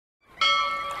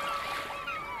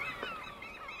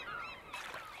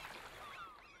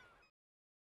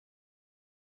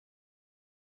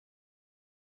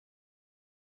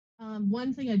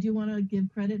One thing I do want to give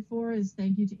credit for is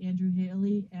thank you to Andrew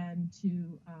Haley and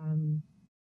to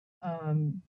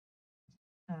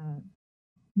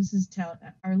Mrs.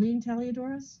 Arlene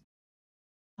Taliadoras,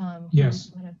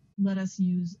 Yes. who let us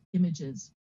use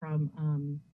images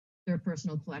from their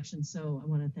personal collection. So I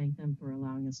want to thank them for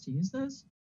allowing us to use those.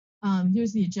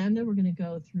 Here's the agenda. We're going to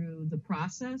go through the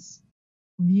process,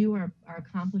 review our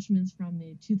accomplishments from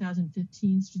the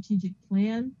 2015 strategic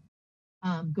plan,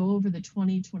 go over the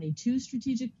 2022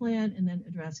 strategic plan, and then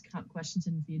address questions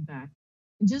and feedback.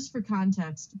 And just for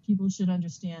context, people should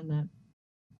understand that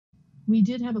we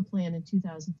did have a plan in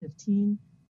 2015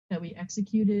 that we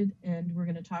executed, and we're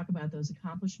going to talk about those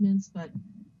accomplishments. But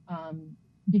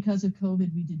because of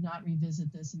COVID, we did not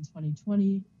revisit this in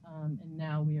 2020, and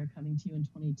now we are coming to you in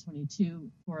 2022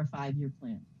 for a 5-year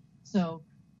plan. So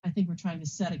I think we're trying to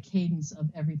set a cadence of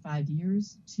every 5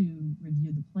 years to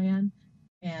review the plan.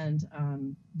 And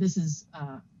this is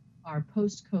our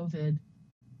post-COVID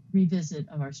revisit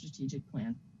of our strategic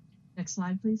plan. Next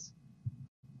slide, please.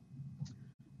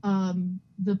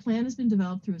 The plan has been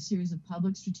developed through a series of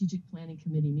public strategic planning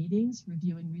committee meetings,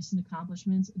 reviewing recent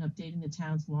accomplishments and updating the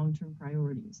town's long-term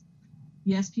priorities.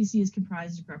 The SPC is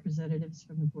comprised of representatives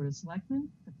from the Board of Selectmen,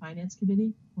 the Finance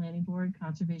Committee, Planning Board,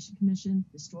 Conservation Commission,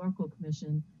 Historical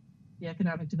Commission, the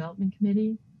Economic Development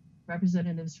Committee,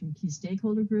 representatives from key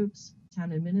stakeholder groups,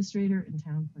 town administrator, and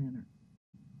town planner.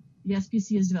 The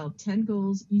SPC has developed 10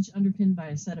 goals, each underpinned by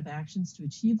a set of actions to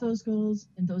achieve those goals,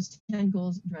 and those 10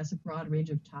 goals address a broad range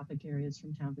of topic areas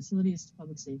from town facilities to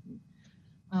public safety.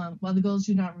 While the goals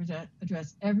do not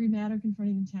address every matter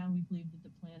confronting the town, we believe that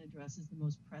the plan addresses the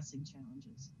most pressing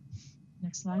challenges.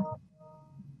 Next slide.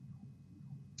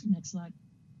 Next slide.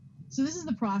 So this is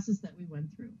the process that we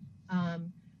went through.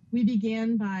 We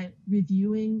began by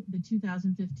reviewing the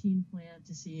 2015 plan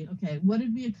to see, okay, what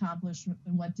did we accomplish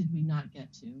and what did we not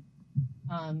get to?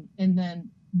 And then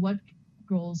what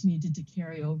goals needed to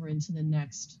carry over into the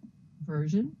next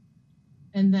version?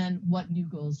 And then what new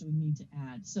goals do we need to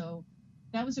add? So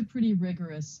that was a pretty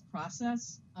rigorous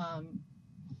process.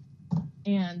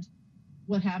 And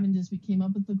what happened is we came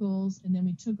up with the goals, and then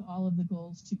we took all of the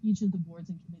goals to each of the boards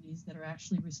and committees that are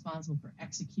actually responsible for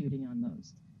executing on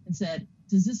those, and said,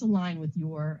 does this align with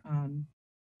your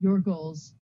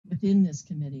goals within this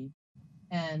committee?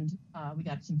 And we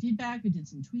got some feedback, we did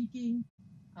some tweaking,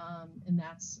 and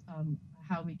that's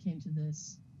how we came to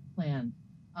this plan.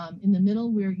 In the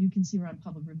middle, where you can see we're on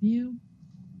public review,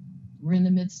 we're in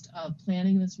the midst of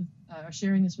planning this with,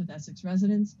 sharing this with Essex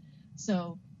residents.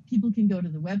 So people can go to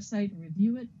the website and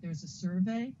review it. There's a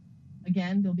survey.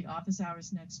 Again, there'll be office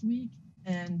hours next week.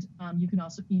 And you can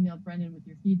also email Brendan with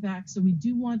your feedback. So we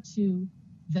do want to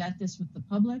vet this with the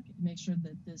public and make sure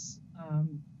that this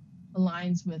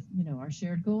aligns with, our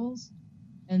shared goals.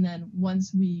 And then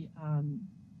once we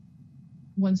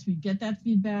get that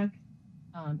feedback,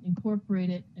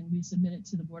 incorporate it, and we submit it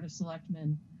to the Board of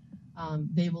Selectmen,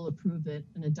 they will approve it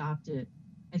and adopt it.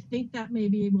 I think that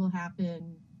maybe will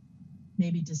happen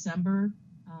maybe December,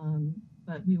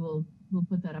 but we'll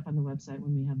put that up on the website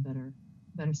when we have better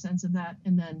sense of that.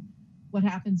 And then what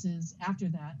happens is after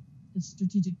that, the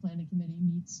strategic planning committee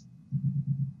meets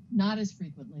not as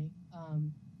frequently,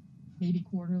 maybe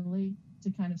quarterly,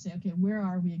 to kind of say, okay, where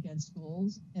are we against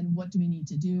goals and what do we need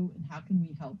to do and how can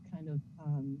we help kind of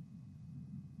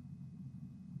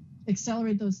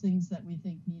accelerate those things that we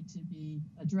think need to be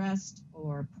addressed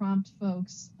or prompt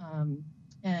folks.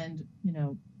 And,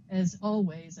 as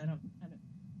always,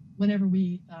 whenever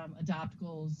we adopt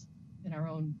goals in our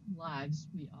own lives,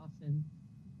 we often,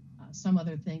 some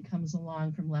other thing comes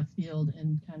along from left field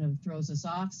and kind of throws us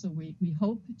off. So we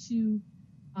hope to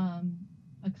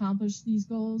accomplish these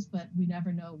goals, but we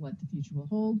never know what the future will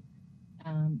hold.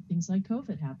 Things like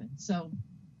COVID happen. So,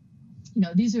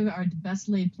 these are our best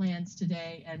laid plans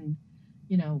today, and,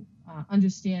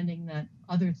 understanding that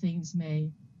other things may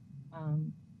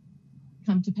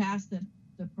come to pass that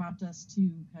prompt us to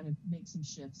kind of make some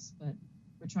shifts, but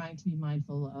we're trying to be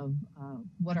mindful of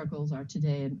what our goals are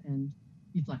today and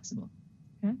be flexible.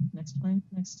 Okay, next plan,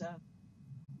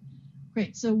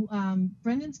 great. So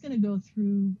Brendan's going to go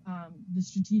through the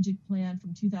strategic plan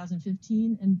from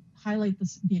 2015 and highlight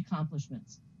the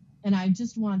accomplishments. And I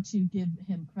just want to give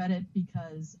him credit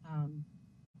because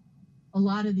a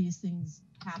lot of these things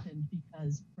happened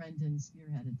because Brendan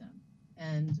spearheaded them.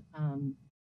 And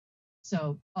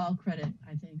so all credit,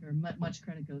 I think, or much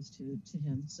credit goes to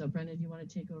him. So Brendan, do you want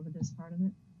to take over this part of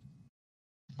it?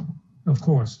 Of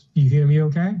course. You hear me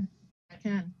okay? I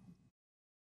can.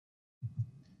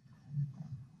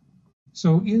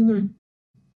 So in the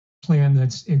plan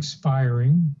that's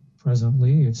expiring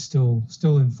presently. It's still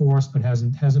in force, but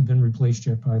hasn't been replaced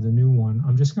yet by the new one.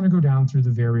 I'm just going to go down through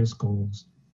the various goals.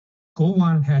 Goal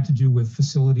 1 had to do with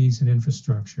facilities and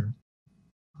infrastructure.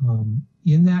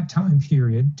 In that time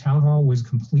period, Town Hall was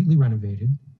completely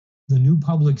renovated. The new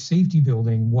public safety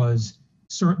building was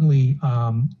certainly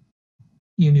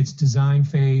in its design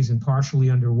phase and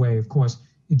partially underway. Of course,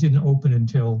 it didn't open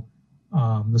until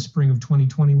the spring of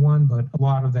 2021, but a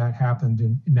lot of that happened,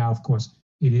 and now, of course,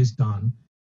 it is done.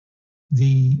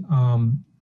 The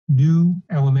new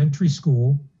elementary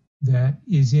school that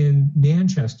is in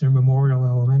Manchester, Memorial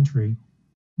Elementary,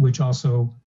 which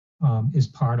also is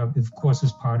part of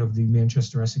the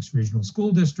Manchester Essex Regional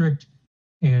School District,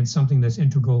 and something that's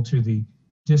integral to the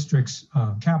district's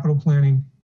capital planning.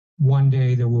 One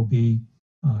day there will be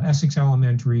Essex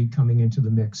Elementary coming into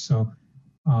the mix. So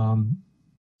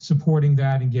supporting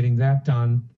that and getting that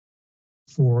done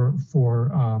for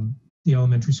the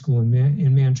elementary school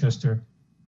in Manchester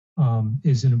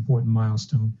is an important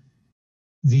milestone.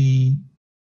 The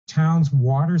town's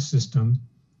water system,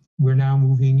 we're now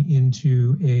moving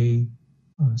into a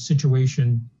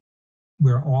situation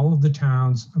where all of the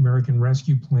town's American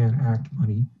Rescue Plan Act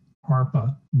money,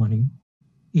 ARPA money,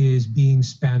 is being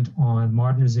spent on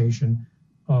modernization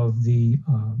of the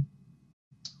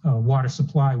water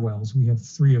supply wells. We have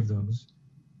 3 of those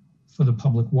for the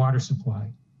public water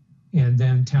supply. And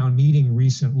then town meeting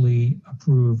recently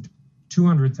approved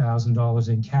 $200,000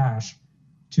 in cash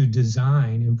to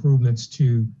design improvements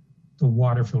to the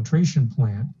water filtration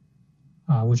plant,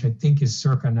 which I think is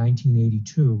circa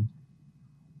 1982.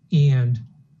 And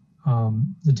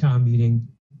the town meeting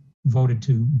voted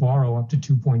to borrow up to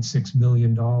 $2.6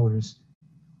 million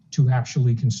to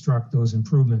actually construct those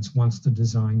improvements once the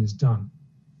design is done.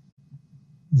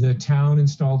 The town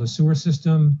installed a sewer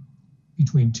system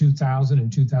between 2000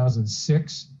 and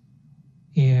 2006,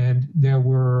 and there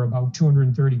were about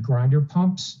 230 grinder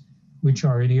pumps, which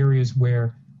are in areas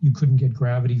where you couldn't get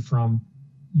gravity from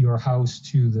your house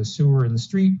to the sewer in the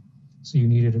street, so you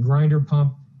needed a grinder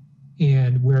pump.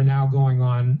 And we're now going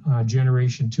on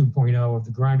generation 2.0 of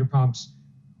the grinder pumps,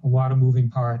 a lot of moving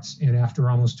parts, and after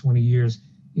almost 20 years,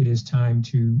 it is time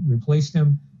to replace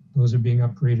them. Those are being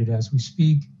upgraded as we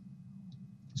speak.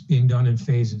 It's being done in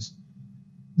phases.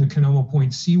 The Canoma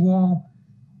Point seawall,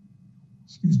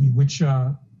 which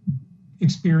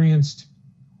experienced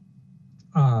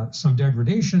some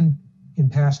degradation in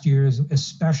past years,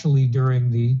 especially during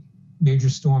the major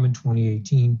storm in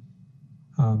 2018.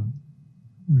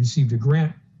 We received a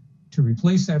grant to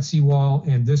replace that seawall,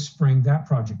 and this spring that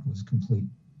project was complete.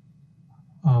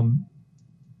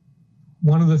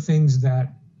 One of the things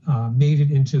that made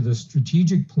it into the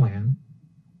strategic plan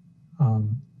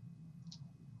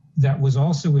that was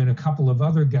also in a couple of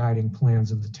other guiding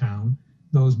plans of the town,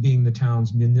 those being the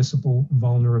town's municipal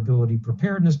vulnerability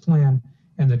preparedness plan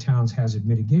and the town's hazard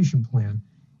mitigation plan,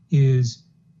 is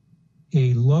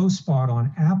a low spot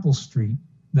on Apple Street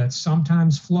that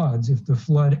sometimes floods if the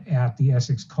flood at the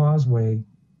Essex Causeway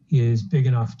is big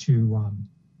enough to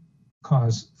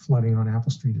cause flooding on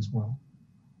Apple Street as well.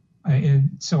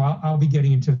 And so I'll be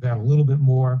getting into that a little bit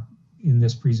more in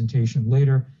this presentation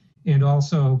later. And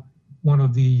also, one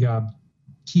of the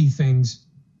key things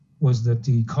was that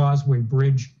the Causeway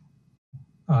Bridge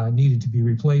needed to be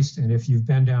replaced. And if you've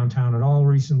been downtown at all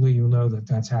recently, you'll know that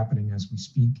that's happening as we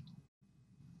speak.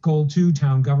 Goal 2,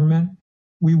 town government.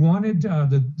 We wanted,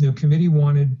 the committee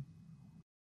wanted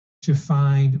to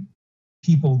find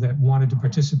people that wanted to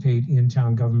participate in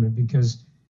town government because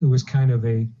there was kind of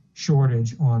a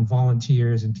shortage on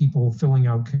volunteers and people filling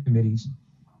out committees.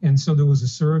 And so there was a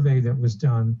survey that was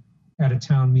done at a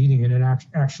town meeting, and it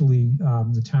actually,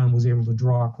 the town was able to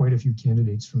draw quite a few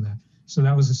candidates from that. So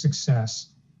that was a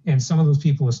success. And some of those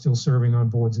people are still serving on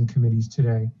boards and committees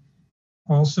today.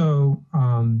 Also,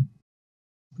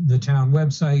 the town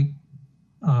website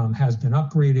has been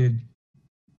upgraded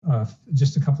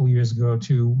just a couple of years ago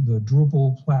to the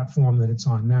Drupal platform that it's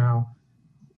on now.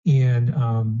 And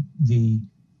the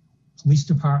police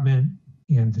department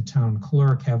and the town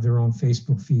clerk have their own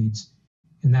Facebook feeds.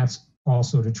 And that's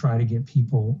also to try to get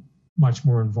people much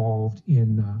more involved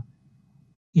in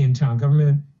town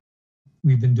government.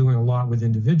 We've been doing a lot with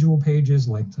individual pages,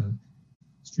 like the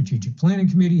Strategic Planning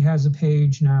Committee has a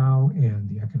page now, and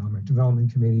the Economic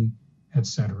Development Committee,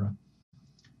 etc.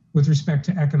 With respect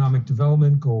to economic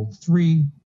development, goal 3,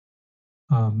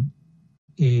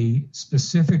 a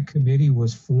specific committee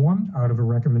was formed out of a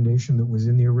recommendation that was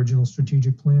in the original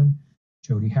strategic plan.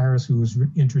 Jody Harris, who was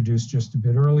introduced just a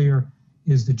bit earlier,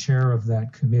 is the chair of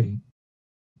that committee.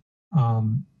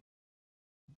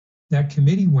 That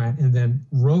committee went and then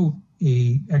wrote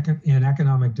an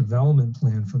economic development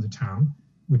plan for the town,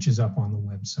 which is up on the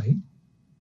website.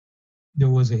 There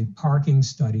was a parking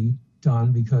study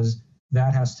done because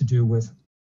that has to do with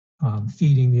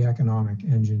feeding the economic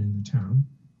engine in the town.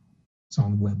 It's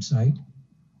on the website.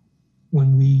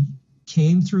 When we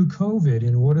came through COVID,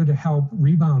 in order to help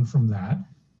rebound from that,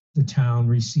 the town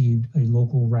received a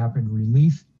local rapid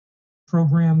relief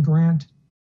program grant,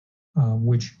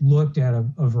 which looked at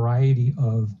a variety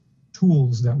of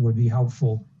tools that would be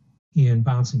helpful in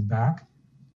bouncing back.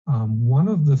 One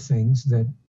of the things that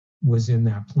was in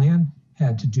that plan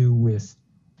had to do with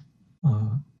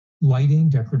lighting,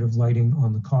 decorative lighting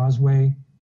on the causeway,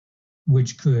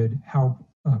 which could help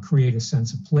create a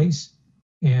sense of place.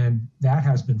 And that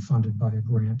has been funded by a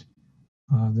grant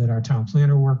that our town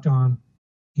planner worked on.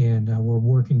 And we're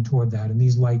working toward that. And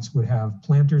these lights would have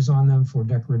planters on them for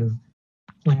decorative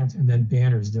plants, and then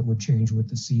banners that would change with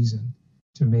the season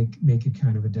to make it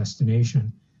kind of a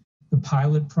destination. The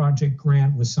pilot project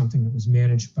grant was something that was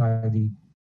managed by the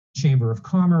Chamber of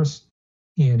Commerce,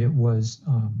 and it was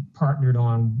partnered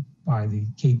on by the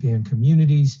Cape Ann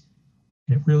communities.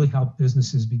 And it really helped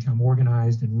businesses become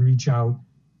organized and reach out,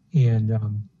 and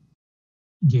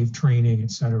gave training,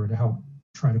 et cetera, to help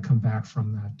try to come back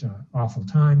from that awful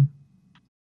time.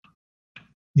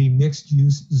 The mixed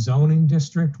use zoning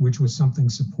district, which was something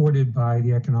supported by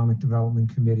the Economic Development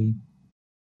Committee,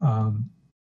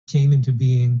 came into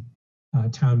being.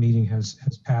 Town meeting has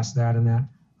passed that, and that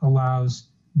allows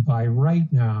by right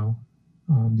now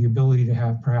the ability to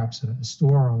have perhaps a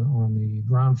store on the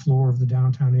ground floor of the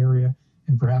downtown area,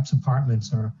 and perhaps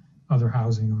apartments or other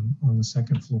housing on the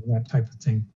second floor, that type of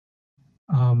thing.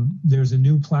 There's a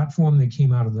new platform that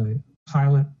came out of the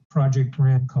pilot project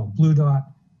grant called Blue Dot,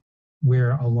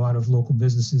 where a lot of local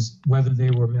businesses, whether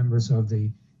they were members of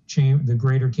the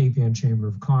Greater Cape Ann Chamber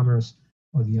of Commerce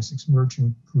or the Essex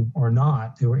Merchant Group or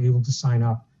not, they were able to sign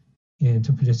up and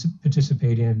to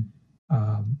participate in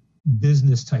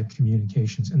business type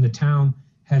communications. And the town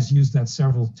has used that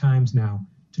several times now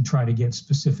to try to get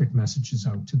specific messages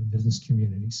out to the business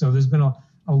community. So there's been a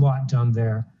lot done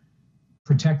there.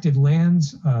 Protected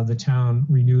lands, the town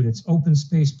renewed its open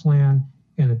space plan,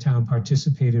 and the town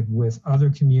participated with other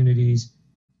communities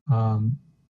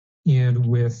and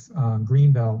with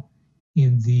Greenbelt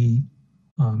in the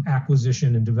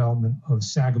acquisition and development of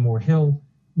Sagamore Hill,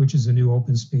 which is a new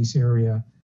open space area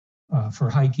for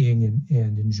hiking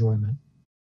and enjoyment.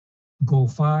 Goal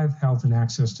 5, health and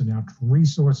access to natural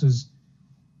resources.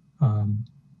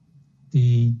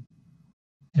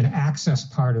 An access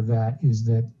part of that is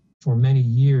that for many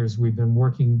years we've been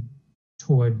working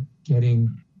toward getting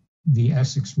the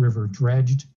Essex River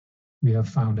dredged. We have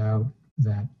found out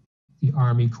that the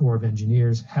Army Corps of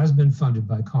Engineers has been funded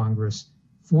by Congress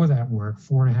for that work,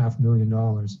 $4.5 million.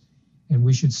 And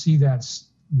we should see that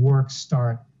work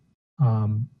start.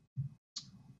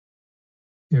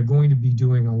 They're going to be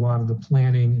doing a lot of the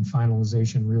planning and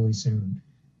finalization really soon.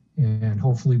 And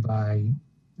hopefully by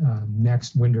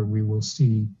next winter, we will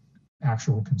see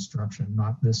actual construction,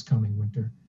 not this coming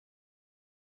winter.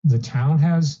 The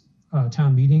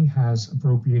town meeting has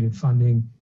appropriated funding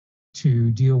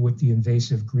to deal with the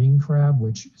invasive green crab,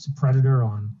 which is a predator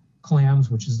on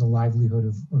clams, which is the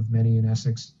livelihood of many in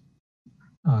Essex,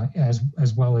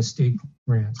 as well as state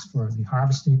grants for the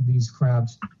harvesting of these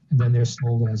crabs, and then they're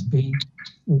sold as bait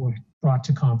or brought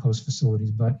to compost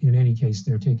facilities. But in any case,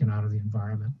 they're taken out of the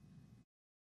environment.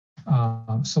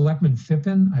 Selectman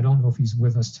Phippen, I don't know if he's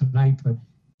with us tonight, but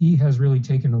he has really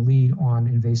taken a lead on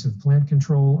invasive plant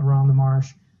control around the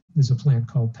marsh. There's a plant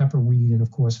called pepperweed and,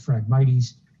 of course,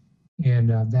 Phragmites, and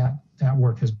that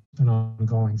work has been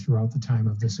ongoing throughout the time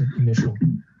of this initial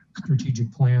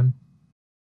strategic plan.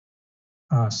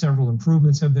 Several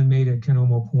improvements have been made at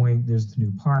Canomo Point. There's the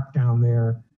new park down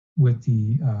there with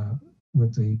the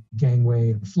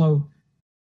gangway and float.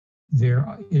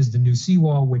 There is the new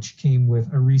seawall, which came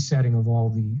with a resetting of all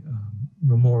the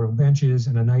memorial benches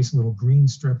and a nice little green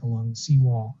strip along the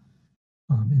seawall.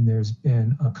 And there's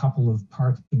been a couple of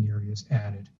parking areas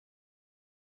added.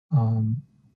 Let's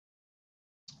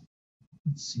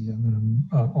see, I'm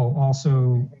gonna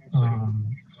also,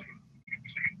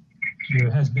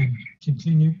 there has been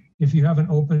continued, if you have an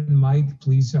open mic,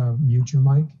 please mute your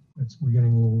mic. We're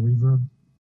getting a little reverb.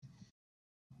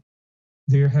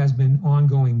 There has been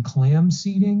ongoing clam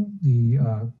seeding. The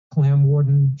clam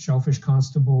warden, shellfish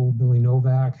constable, Billy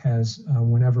Novak, has,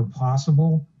 whenever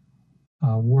possible,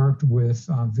 worked with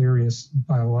various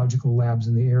biological labs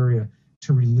in the area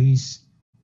to release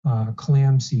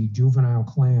clam seed, juvenile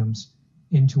clams,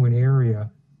 into an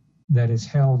area that is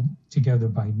held together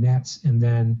by nets, and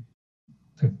then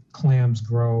the clams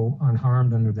grow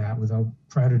unharmed under that without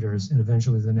predators, and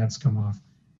eventually the nets come off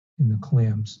and the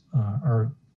clams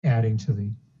are adding to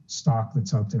the stock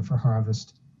that's out there for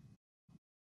harvest.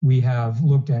 We have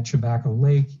looked at Chabaco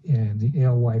Lake and the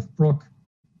Alewife Brook,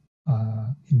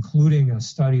 including a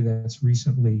study that's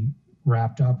recently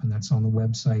wrapped up, and that's on the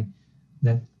website,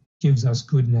 that gives us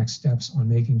good next steps on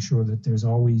making sure that there's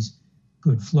always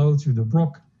good flow through the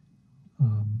brook,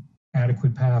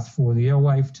 adequate path for the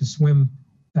alewife to swim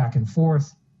back and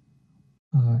forth,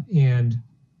 and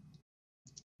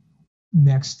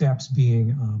next steps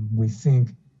being, we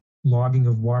think, logging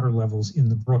of water levels in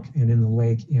the brook and in the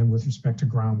lake, and with respect to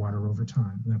groundwater over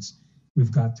time.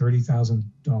 We've got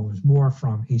 $30,000 more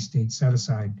from a state set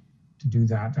aside to do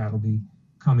that. That'll be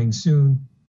coming soon.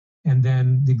 And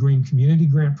then the Green Community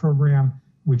Grant Program,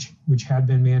 which had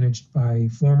been managed by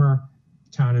former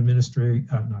town administrator,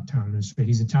 not town administrator,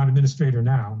 he's a town administrator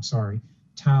now, I'm sorry,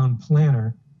 town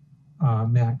planner,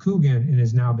 Matt Coogan, and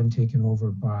has now been taken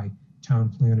over by town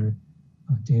planner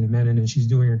Dana Menon, and she's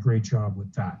doing a great job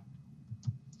with that.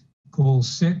 Goal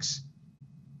 6,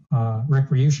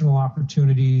 recreational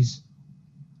opportunities.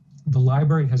 The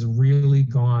library has really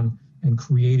gone and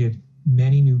created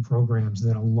many new programs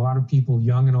that a lot of people,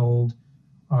 young and old,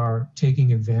 are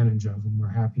taking advantage of, and we're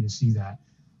happy to see that.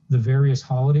 The various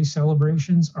holiday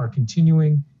celebrations are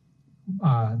continuing.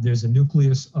 There's a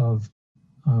nucleus of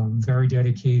very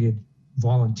dedicated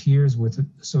volunteers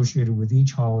associated with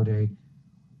each holiday.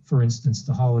 For instance,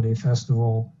 the holiday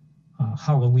festival,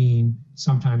 Halloween,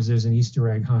 sometimes there's an Easter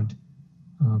egg hunt.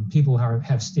 People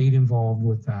have stayed involved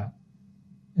with that,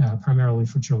 primarily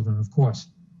for children, of course.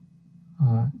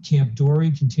 Camp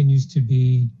Dory continues to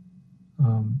be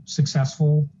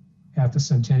successful at the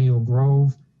Centennial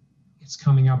Grove. It's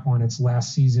coming up on its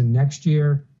last season next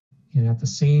year, and at the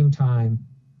same time,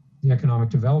 the Economic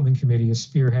Development Committee is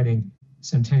spearheading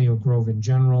Centennial Grove in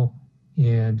general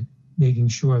and making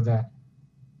sure that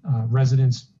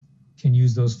residents can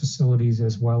use those facilities,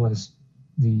 as well as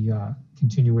the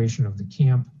continuation of the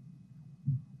camp.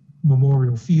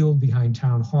 Memorial Field behind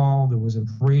Town Hall, there was a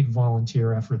great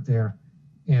volunteer effort there.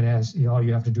 And all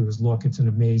you have to do is look, it's an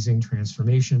amazing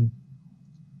transformation.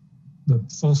 The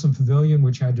Folsom Pavilion,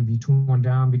 which had to be torn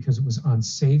down because it was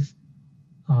unsafe,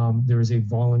 there is a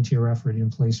volunteer effort in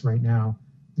place right now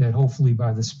that hopefully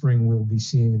by the spring we'll be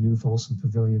seeing a new Folsom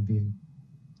Pavilion being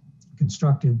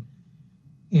constructed.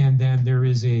 And then there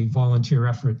is a volunteer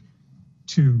effort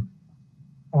to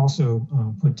also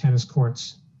put tennis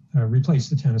courts, replace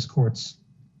the tennis courts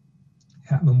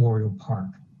at Memorial Park.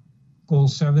 Goal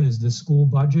 7 is the school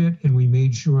budget, and we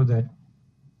made sure that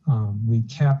we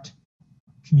kept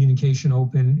communication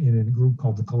open in a group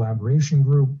called the Collaboration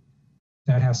Group.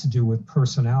 That has to do with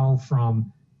personnel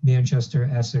from Manchester,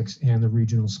 Essex, and the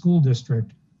regional school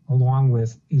district, along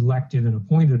with elected and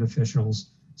appointed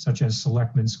officials such as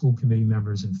selectmen, school committee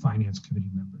members, and finance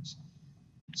committee members.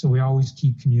 So we always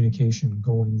keep communication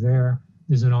going there.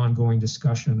 There's an ongoing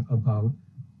discussion about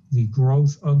the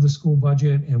growth of the school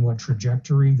budget and what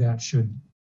trajectory that should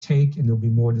take, and there'll be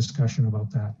more discussion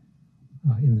about that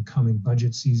in the coming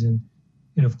budget season.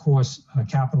 And of course,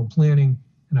 capital planning,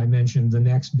 and I mentioned the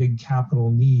next big capital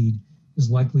need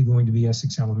is likely going to be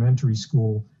Essex Elementary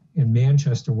School, and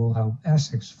Manchester will help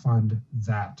Essex fund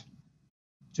that,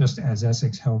 just as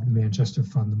Essex helped Manchester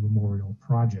fund the memorial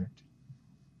project.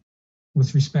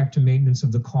 With respect to maintenance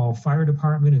of the Call Fire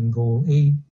Department in Goal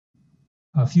 8,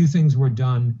 a few things were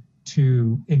done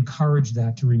to encourage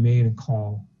that to remain a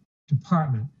call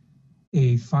department.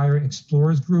 A fire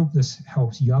explorers group, this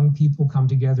helps young people come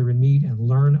together and meet and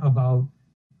learn about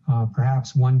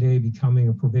perhaps one day becoming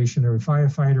a probationary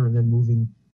firefighter and then moving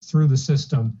through the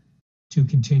system to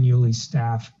continually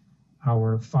staff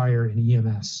our fire and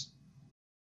EMS.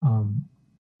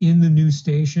 In the new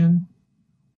station,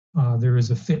 there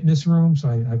is a fitness room, so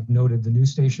I've noted the new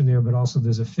station there, but also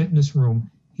there's a fitness room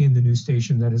in the new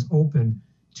station that is open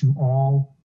to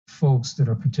all folks that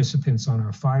are participants on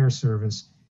our fire service.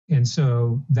 And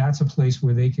so that's a place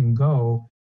where they can go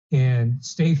and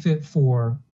stay fit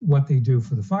for what they do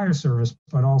for the fire service,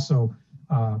 but also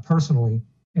personally.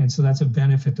 And so that's a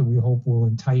benefit that we hope will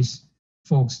entice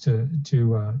folks to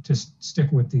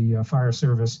stick with the fire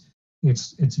service.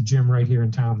 It's a gym right here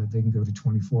in town that they can go to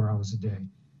 24 hours a day.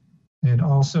 And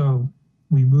also,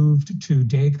 we moved to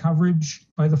day coverage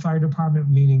by the fire department,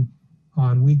 meaning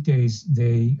on weekdays,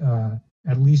 they,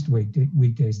 at least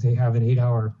weekdays, they have an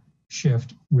 8-hour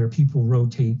shift where people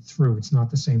rotate through. It's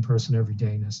not the same person every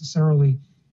day necessarily,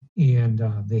 and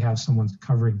they have someone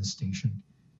covering the station,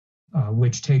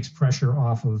 which takes pressure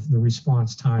off of the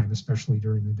response time, especially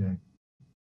during the day.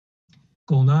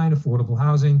 Goal 9, affordable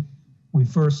housing. We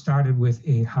first started with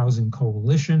a housing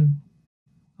coalition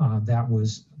that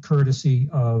was courtesy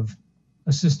of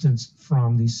assistance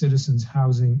from the Citizens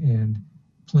Housing and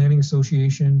Planning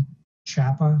Association,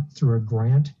 CHAPA, through a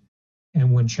grant.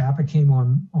 And when CHAPA came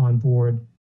on board,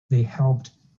 they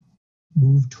helped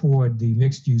move toward the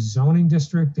mixed-use zoning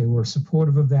district. They were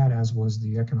supportive of that, as was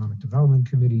the Economic Development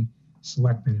Committee,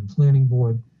 Selectmen, and Planning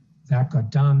Board. That got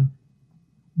done.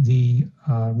 The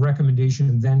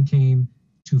recommendation then came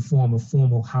to form a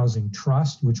formal housing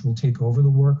trust, which will take over the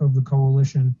work of the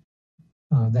coalition.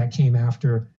 That came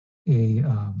after a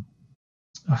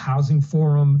housing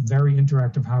forum, very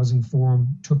interactive housing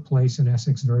forum, took place in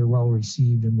Essex, very well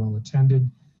received and well attended.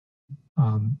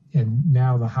 And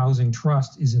now the housing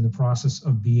trust is in the process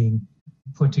of being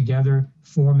put together.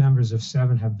 4 members of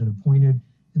 7 have been appointed,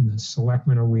 and the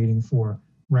selectmen are waiting for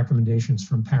recommendations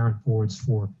from parent boards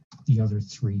for the other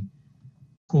 3.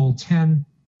 Goal 10,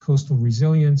 coastal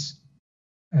resilience.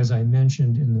 As I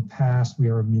mentioned in the past, we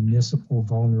are a municipal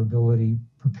vulnerability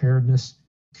preparedness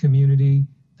community.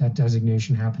 That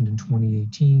designation happened in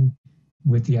 2018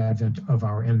 with the advent of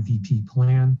our MVP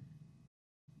plan.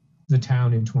 The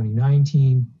town in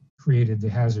 2019 created the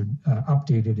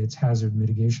updated its hazard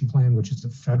mitigation plan, which is a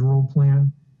federal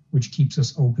plan, which keeps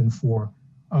us open for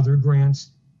other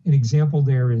grants. An example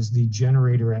there is the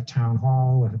generator at Town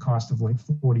Hall at a cost of like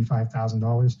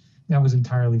 $45,000. That was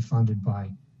entirely funded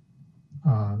by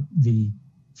the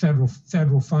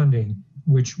federal funding,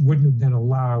 which wouldn't have been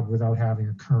allowed without having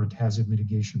a current hazard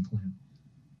mitigation plan.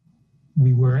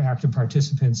 We were active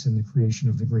participants in the creation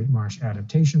of the Great Marsh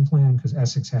Adaptation Plan because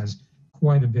Essex has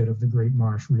quite a bit of the Great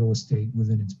Marsh real estate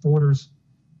within its borders.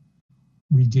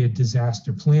 We did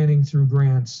disaster planning through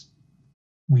grants.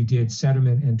 We did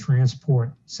sediment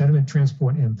transport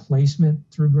and placement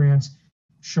through grants,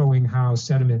 showing how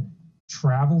sediment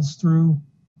travels through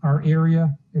our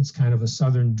area. It's kind of a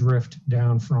southern drift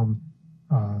down from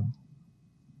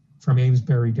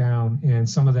Amesbury down, and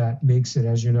some of that makes it,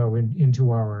 as you know,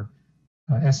 into our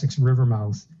Essex River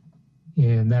mouth,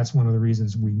 and that's one of the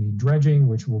reasons we need dredging,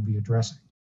 which we'll be addressing.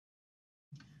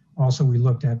 Also, we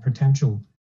looked at potential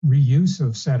reuse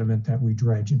of sediment that we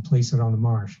dredge and place it on the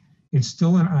marsh. It's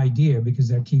still an idea because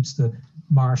that keeps the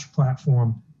marsh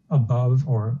platform above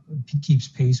or keeps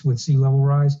pace with sea level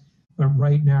rise, but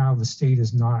right now the state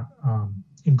is not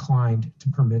inclined to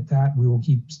permit that. We will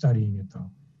keep studying it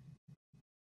though.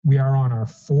 We are on our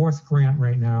 4th grant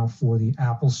right now for the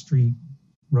Apple Street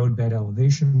roadbed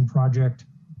elevation project.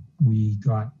 We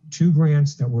got 2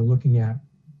 grants that we're looking at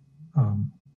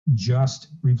just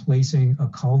replacing a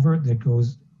culvert that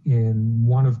goes in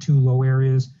one of 2 low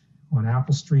areas on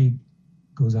Apple Street,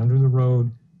 goes under the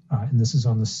road, and this is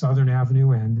on the Southern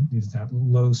Avenue end. There's that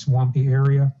low swampy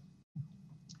area.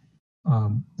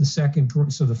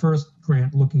 The first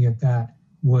grant looking at that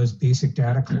was basic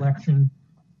data collection.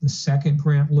 The second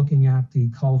grant looking at the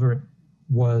culvert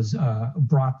was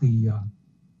brought the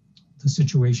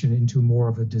situation into more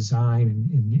of a design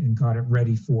and got it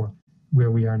ready for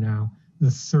where we are now.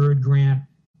 The third grant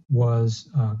was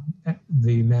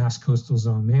the Mass Coastal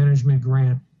Zone Management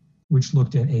Grant, which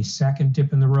looked at a second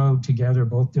dip in the road together,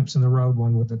 both dips in the road,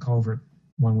 one with the culvert,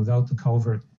 one without the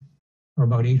culvert, are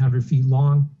about 800 feet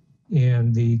long.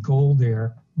 And the goal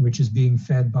there, which is being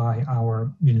fed by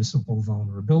our municipal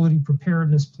vulnerability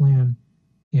preparedness plan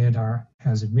and our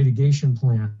hazard mitigation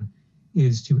plan,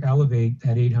 is to elevate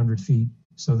that 800 feet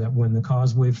so that when the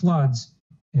causeway floods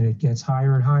and it gets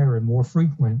higher and higher and more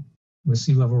frequent with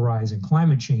sea level rise and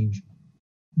climate change,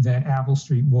 that Apple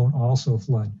Street won't also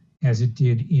flood as it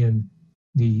did in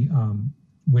the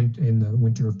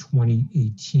winter of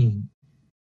 2018.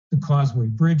 The Causeway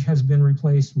Bridge has been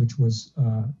replaced, which was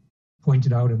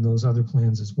pointed out in those other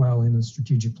plans as well in the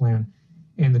strategic plan,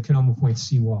 and the Canoma Point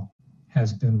seawall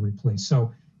has been replaced.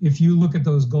 So if you look at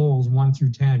those goals 1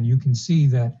 through 10, you can see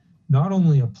that not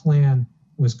only a plan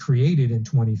was created in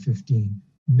 2015,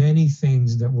 many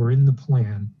things that were in the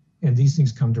plan, and these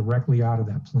things come directly out of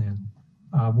that plan,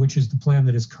 which is the plan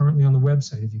that is currently on the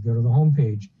website. If you go to the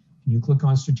homepage and you click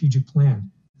on strategic plan,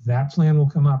 that plan will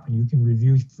come up and you can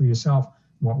review for yourself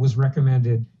what was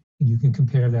recommended, and you can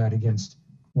compare that against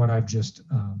what I've just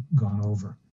gone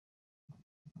over.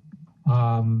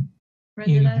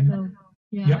 Brendan, I don't know.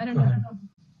 Yeah, yep,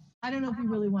 I don't know if we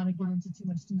really want to get into too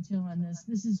much detail on this.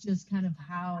 This is just kind of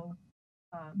how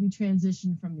we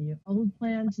transitioned from the old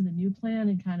plan to the new plan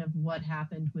and kind of what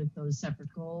happened with those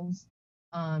separate goals.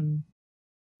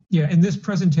 Yeah, and this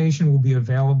presentation will be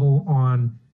available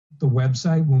on the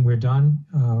website when we're done.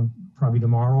 Probably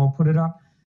tomorrow I'll put it up.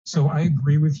 So I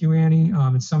agree with you, Annie.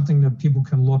 It's something that people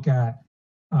can look at,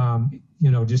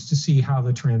 just to see how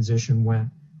the transition went.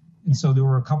 And so there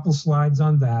were a couple slides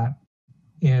on that,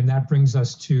 and that brings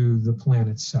us to the plan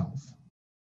itself.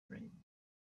 Great.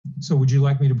 So would you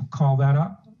like me to call that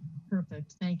up?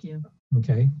 Perfect. Thank you.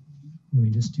 Okay, let me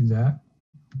just do that.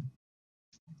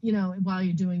 You know, while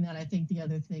you're doing that, I think the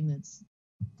other thing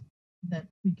that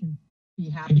we can be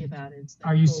happy about is that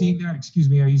are you seeing that? Excuse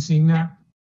me, are you seeing that?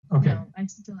 Okay. No,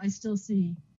 I still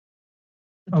see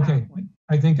the okay. PowerPoint.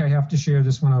 I think I have to share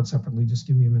this one out separately. Just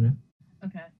give me a minute.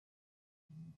 Okay.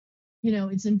 You know,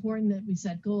 it's important that we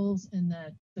set goals and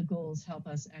that the goals help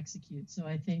us execute. So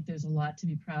I think there's a lot to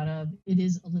be proud of. It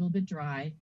is a little bit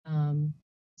dry.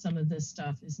 Some of this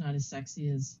stuff is not as sexy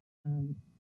as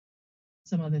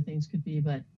some other things could be,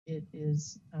 but it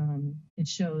is. It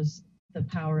shows the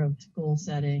power of goal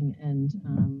setting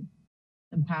and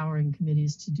empowering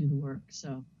committees to do the work.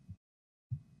 So.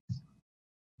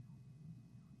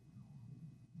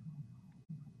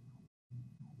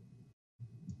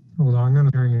 Hold on, I'm going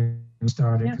to turn and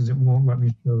start it because it won't let me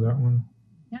show that one.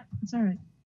 Yeah, it's all right.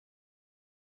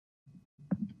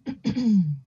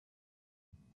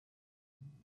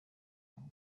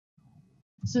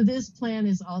 So this plan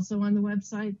is also on the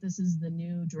website. This is the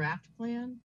new draft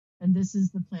plan, and this is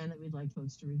the plan that we'd like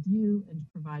folks to review and to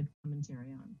provide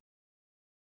commentary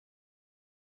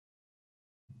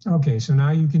on. Okay, so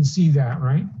now you can see that,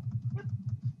 right? Yep.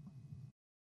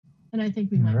 And I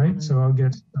think we might. All right, so I'll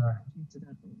get started.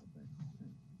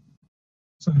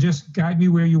 So just guide me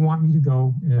where you want me to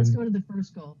go. And let's go to the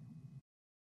first goal.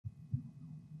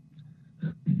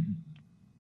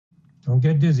 Don't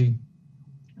get dizzy.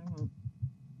 I won't.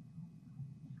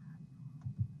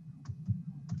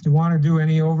 Do you want to do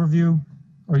any overview,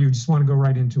 or you just want to go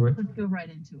right into it? Let's go right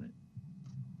into it.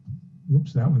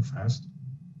 Oops, that went fast.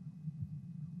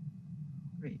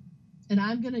 Great. And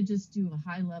I'm going to just do a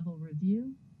high-level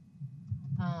review.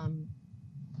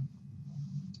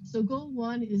 So goal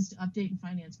 1 is to update and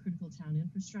finance critical town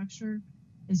infrastructure.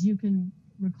 As you can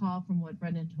recall from what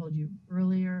Brendan told you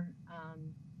earlier,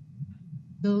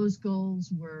 those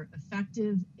goals were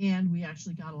effective and we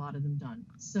actually got a lot of them done.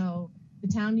 So the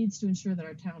town needs to ensure that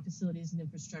our town facilities and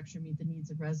infrastructure meet the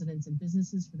needs of residents and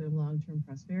businesses for their long-term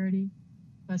prosperity.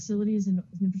 Facilities and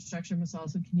infrastructure must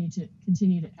also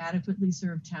continue to adequately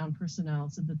serve town personnel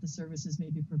so that the services may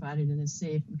be provided in a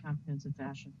safe and comprehensive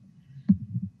fashion.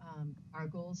 Our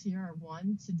goals here are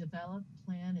 1, to develop,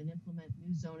 plan, and implement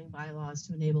new zoning bylaws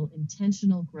to enable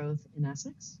intentional growth in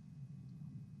Essex.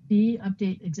 B,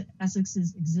 update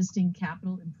Essex's existing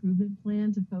capital improvement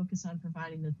plan to focus on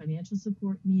providing the financial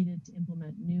support needed to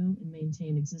implement new and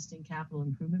maintain existing capital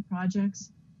improvement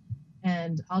projects.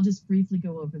 And I'll just briefly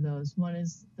go over those. One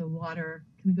is the water.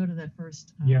 Can we go to that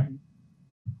first?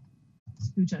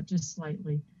 Scooch up just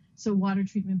slightly. So water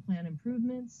treatment plan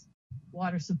improvements,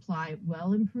 water supply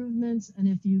well improvements. And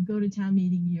if you go to town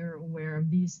meeting, you're aware of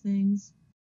these things.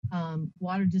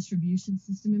 Water distribution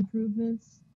system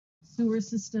improvements, sewer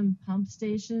system pump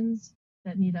stations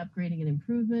that need upgrading and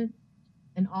improvement,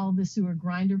 and all the sewer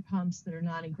grinder pumps that are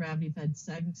not in gravity fed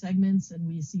segments. And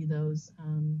we see those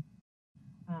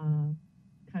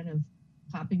kind of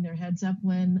popping their heads up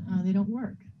when they don't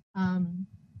work.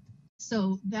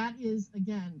 So that is,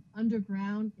 again,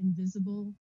 underground,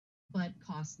 invisible, but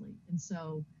costly. And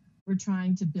so we're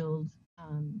trying to build,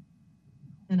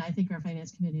 and I think our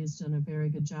finance committee has done a very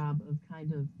good job of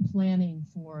kind of planning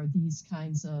for these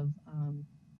kinds of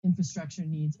infrastructure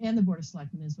needs, and the Board of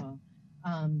Selectmen as well.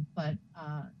 But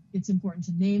it's important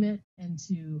to name it and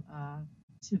to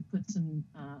put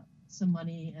some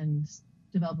money and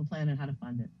develop a plan on how to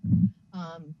fund it.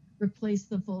 Replace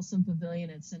the Folsom Pavilion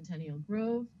at Centennial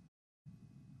Grove.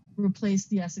 Replace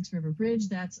the Essex River Bridge,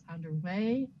 that's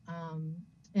underway.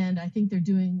 And I think they're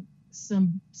doing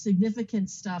some significant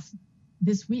stuff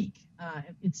this week.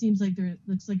 It seems like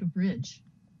looks like a bridge.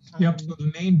 Yep, so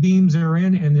the main beams are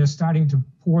in and they're starting to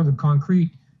pour the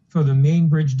concrete for the main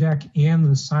bridge deck and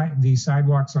the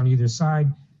sidewalks on either side.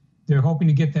 They're hoping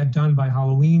to get that done by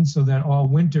Halloween so that all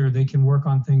winter they can work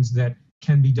on things that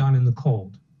can be done in the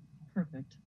cold.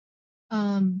 Perfect.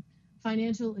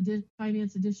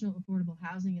 Finance additional affordable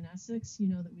housing in Essex. You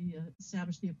know that we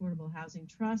established the Affordable Housing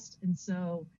Trust, and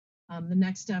so the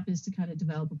next step is to kind of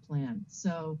develop a plan.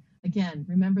 So again,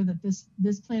 remember that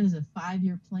this plan is a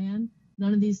 5-year plan.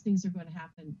 None of these things are going to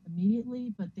happen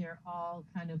immediately, but they're all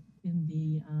kind of in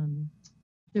the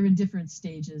they're in different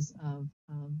stages of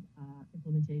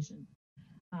implementation.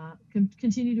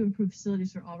 Continue to improve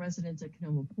facilities for all residents at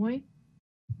Canoma Point.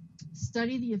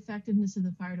 Study the effectiveness of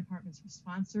the fire department's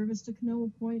response service to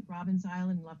Canoma Point, Robbins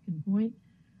Island, and Lufkin Point.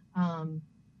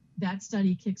 That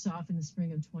study kicks off in the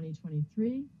spring of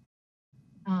 2023.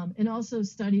 And also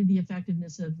study the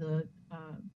effectiveness of the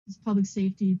public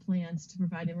safety plans to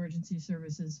provide emergency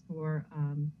services for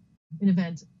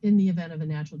in the event of a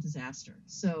natural disaster.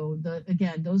 So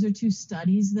again, those are two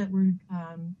studies that we're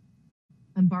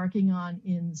embarking on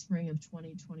in the spring of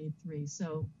 2023.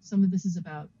 So some of this is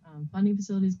about funding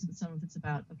facilities, but some of it's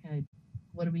about, okay,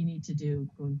 what do we need to do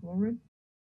going forward?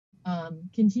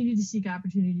 Continue to seek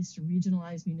opportunities to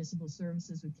regionalize municipal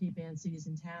services with Cape Ann cities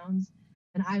and towns.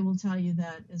 And I will tell you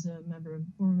that as a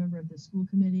former member of the school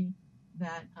committee,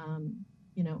 that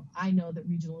I know that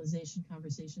regionalization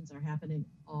conversations are happening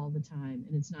all the time,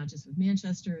 and it's not just with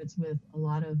Manchester; it's with a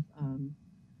lot of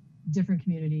different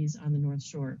communities on the North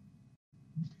Shore.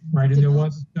 Right, and there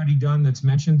was a study done that's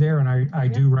mentioned there, and I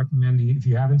do recommend if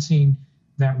you haven't seen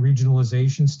that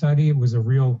regionalization study, it was a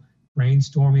real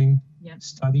brainstorming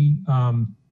study.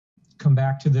 Come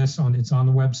back to this it's on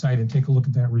the website and take a look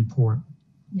at that report.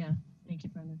 Yeah, thank you,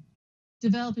 Brendan.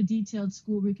 Develop a detailed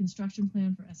school reconstruction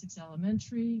plan for Essex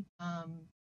Elementary.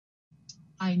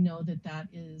 I know that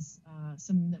is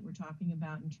something that we're talking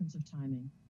about in terms of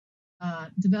timing.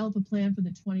 Develop a plan for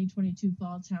the 2022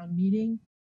 fall town meeting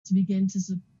to begin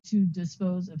to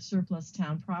dispose of surplus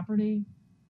town property.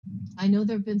 I know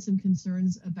there have been some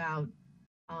concerns about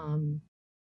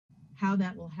how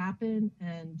that will happen,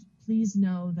 and please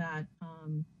know that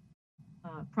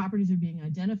properties are being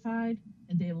identified,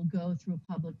 and they will go through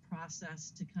a public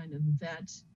process to kind of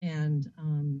vet and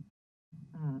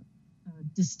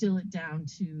distill it down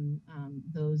to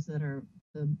those that are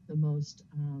the most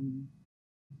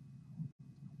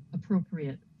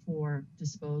appropriate for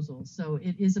disposal. So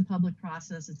it is a public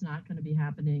process. It's not going to be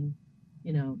happening,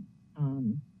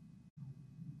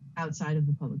 outside of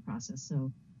the public process.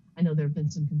 So I know there have been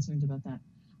some concerns about that.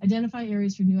 Identify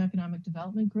areas for new economic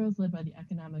development growth led by the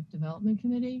Economic Development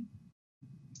Committee.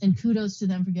 And kudos to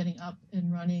them for getting up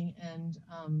and running and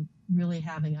really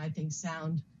having, I think,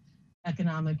 sound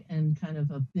economic and kind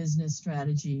of a business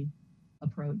strategy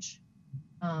approach.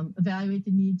 Evaluate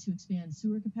the need to expand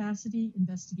sewer capacity,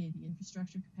 investigate the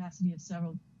infrastructure capacity of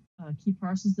several key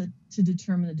parcels to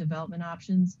determine the development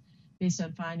options based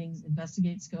on findings,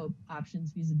 investigate scope,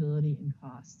 options, feasibility, and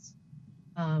costs.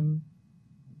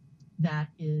 That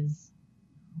is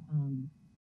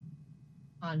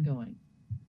ongoing.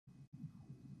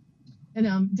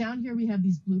 And down here we have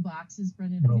these blue boxes,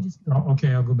 Brendan.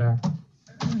 Okay, I'll go back.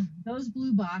 Those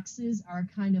blue boxes are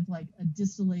kind of like a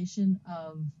distillation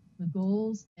of the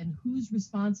goals and who's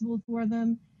responsible for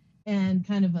them, and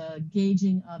kind of a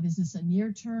gauging of, is this a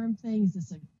near-term thing? Is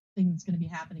this a thing that's going to be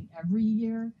happening every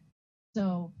year?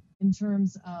 So in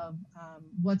terms of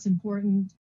what's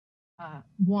important,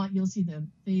 you'll see the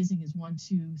phasing is 1,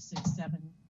 2, 6,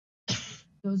 7.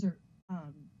 Those are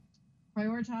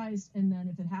prioritized, and then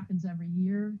if it happens every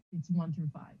year, it's 1 through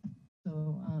 5.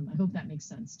 So I hope that makes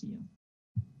sense to you.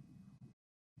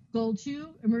 Goal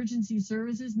 2, emergency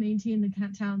services, maintain the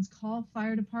town's call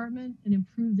fire department and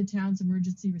improve the town's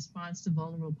emergency response to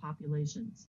vulnerable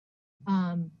populations.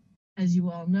 As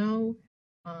you all know,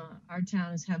 our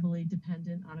town is heavily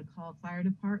dependent on a call fire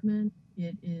department.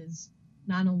 It is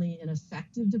not only an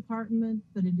effective department,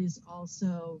 but it is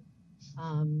also,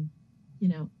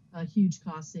 a huge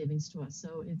cost savings to us.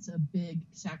 So it's a big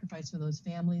sacrifice for those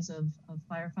families of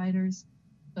firefighters,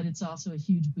 but it's also a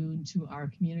huge boon to our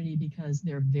community because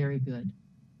they're very good.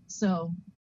 So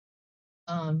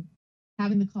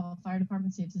having the call fire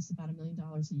department saves us about $1 million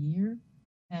a year,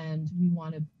 and we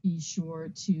want to be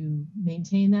sure to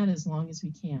maintain that as long as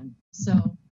we can.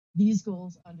 So these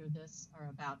goals under this are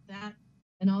about that,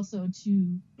 and also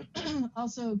to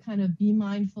also kind of be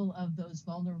mindful of those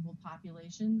vulnerable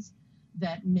populations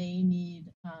that may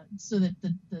need, so that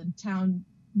the town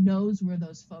knows where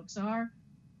those folks are,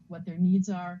 what their needs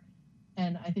are.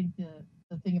 And I think the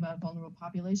thing about vulnerable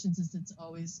populations is it's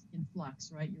always in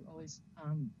flux, right? You're always,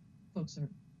 folks are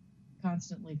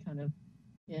constantly kind of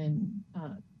in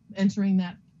entering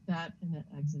that and then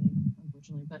exiting,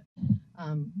 unfortunately. But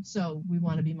so we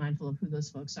want to be mindful of who those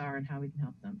folks are and how we can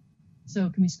help them. So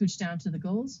can we scooch down to the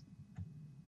goals?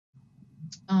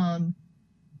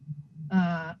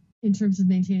 In terms of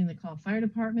maintaining the call fire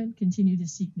department, continue to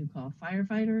seek new call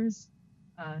firefighters,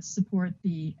 support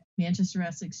the Manchester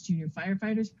Essex Junior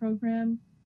Firefighters Program,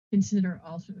 consider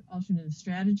alternative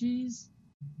strategies,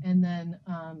 and then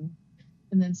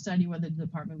study whether the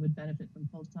department would benefit from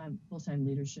full-time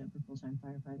leadership or full-time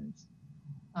firefighters.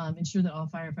 Ensure that all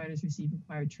firefighters receive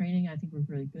required training. I think we're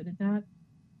really good at that.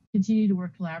 Continue to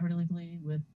work collaboratively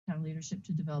with town leadership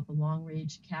to develop a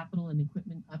long-range capital and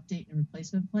equipment update and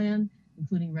replacement plan,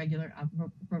 including regular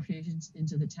appropriations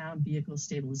into the town vehicle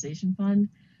stabilization fund.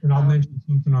 And I'll mention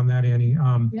something on that, Annie.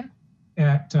 Yeah.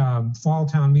 at fall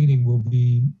town meeting, will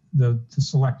be the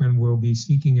selectmen will be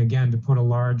seeking again to put a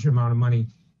large amount of money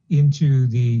into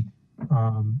the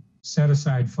set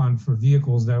aside fund for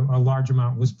vehicles. That a large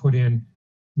amount was put in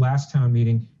last town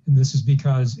meeting, and this is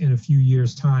because in a few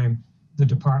years' time, the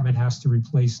department has to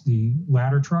replace the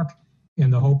ladder truck,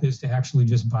 and the hope is to actually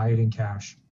just buy it in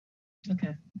cash.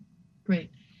 Okay,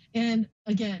 great. And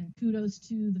again, kudos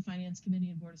to the Finance Committee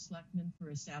and Board of Selectmen for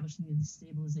establishing these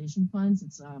stabilization funds.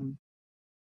 It's I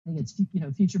think it's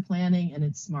future planning, and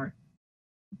it's smart.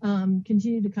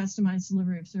 Continue to customize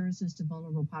delivery of services to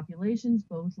vulnerable populations,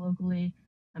 both locally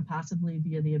and possibly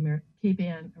via the Cape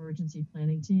Ann Emergency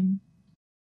Planning Team.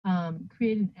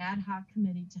 Create an ad hoc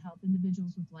committee to help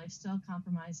individuals with lifestyle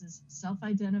compromises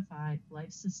self-identify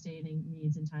life-sustaining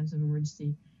needs in times of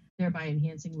emergency, thereby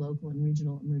enhancing local and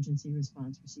regional emergency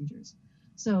response procedures.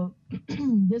 So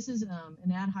this is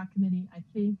an ad hoc committee. I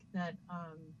think that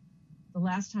the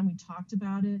last time we talked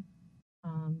about it,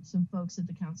 some folks at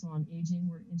the Council on Aging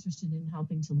were interested in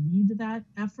helping to lead that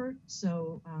effort.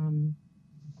 So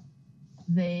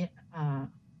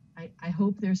I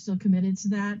hope they're still committed to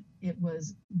that. It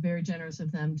was very generous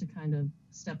of them to kind of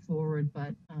step forward,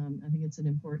 but I think it's an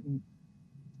important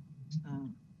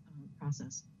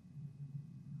process.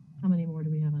 How many more do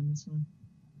we have on this one?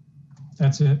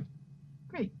 That's it.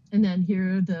 Great. And then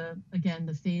here are the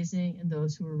phasing and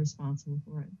those who are responsible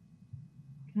for it.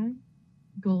 Okay.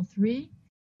 Goal 3,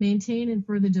 maintain and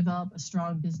further develop a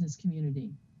strong business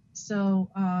community. So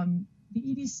the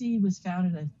EDC was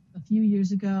founded a few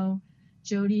years ago.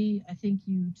 Jody, I think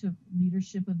you took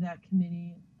leadership of that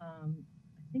committee, I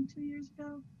think 2 years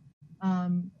ago,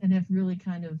 and have really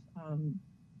kind of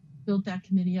built that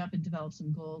committee up and developed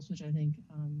some goals, which I think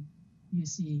you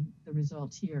see the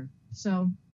results here. So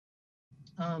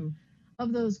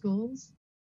of those goals,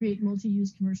 create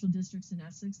multi-use commercial districts in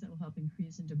Essex that will help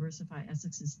increase and diversify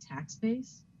Essex's tax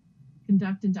base.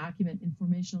 Conduct and document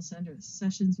informational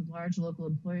sessions with large local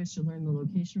employers to learn the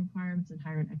location requirements and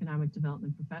hire an economic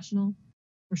development professional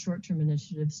for short-term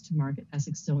initiatives to market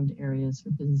Essex-zoned areas for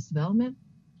business development.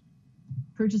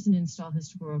 Purchase and install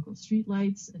historical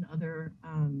streetlights and other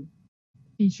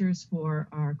features for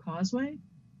our causeway.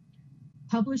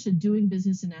 Publish a Doing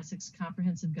Business in Essex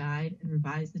comprehensive guide and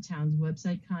revise the town's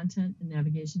website content and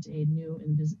navigation to aid new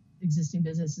and existing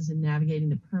businesses in navigating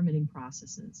the permitting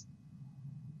processes.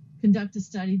 Conduct a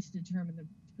study to determine the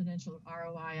potential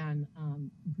ROI on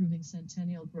improving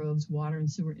Centennial Grove's water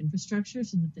and sewer infrastructure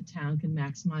so that the town can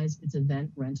maximize its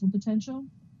event rental potential.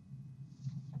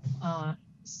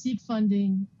 Seek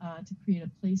funding to create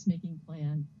a placemaking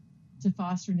plan to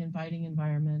foster an inviting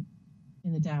environment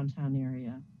in the downtown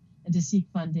area, and to seek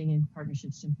funding and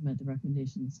partnerships to implement the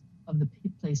recommendations of the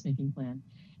placemaking plan.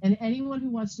 And anyone who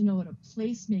wants to know what a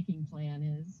placemaking plan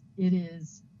is, it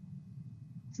is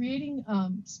creating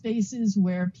spaces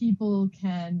where people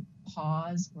can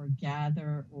pause or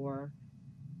gather or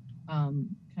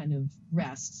kind of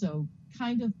rest. So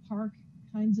kind of park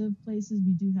kinds of places.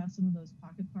 We do have some of those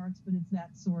pocket parks, but it's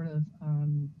that sort of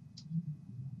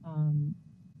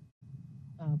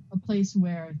a place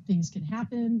where things can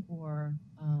happen, or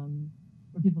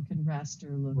where people can rest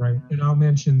or look. Right. And I'll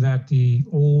mention that the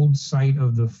old site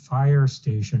of the fire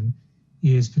station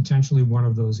is potentially one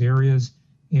of those areas.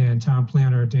 And town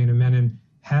planner Dana Menon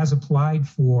has applied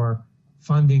for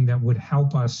funding that would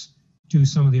help us do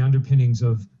some of the underpinnings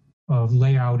of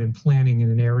layout and planning in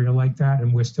an area like that.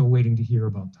 And we're still waiting to hear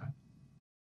about that.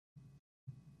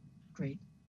 Great.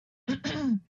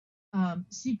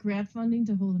 Seek grant funding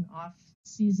to hold an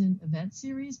off-season event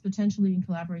series, potentially in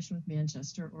collaboration with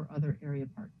Manchester or other area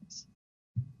partners.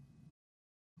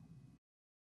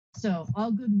 So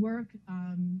all good work.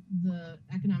 The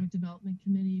Economic Development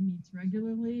Committee meets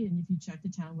regularly, and if you check the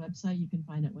town website, you can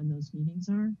find out when those meetings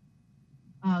are.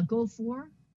 Goal 4,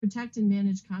 protect and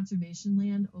manage conservation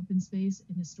land, open space,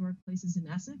 and historic places in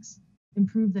Essex.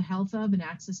 Improve the health of and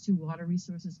access to water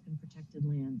resources and protected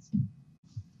lands.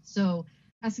 So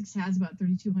Essex has about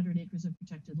 3,200 acres of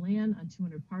protected land on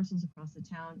 200 parcels across the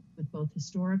town, with both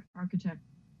historic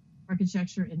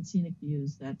architecture and scenic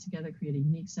views that together create a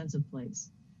unique sense of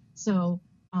place. So,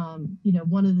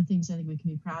 one of the things I think we can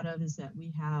be proud of is that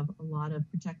we have a lot of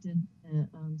protected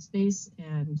space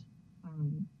and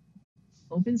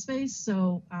open space.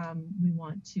 So we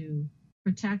want to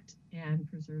protect and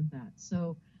preserve that.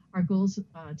 So our goals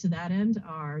to that end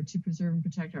are to preserve and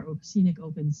protect our scenic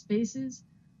open spaces,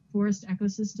 forest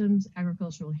ecosystems,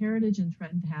 agricultural heritage, and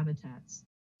threatened habitats.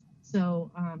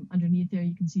 So underneath there,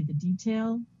 you can see the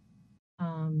detail.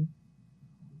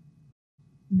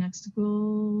 Next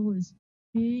goal is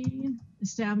B,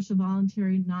 establish a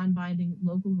voluntary, non-binding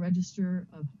local register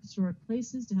of historic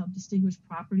places to help distinguish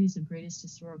properties of greatest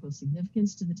historical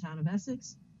significance to the town of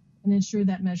Essex and ensure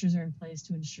that measures are in place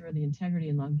to ensure the integrity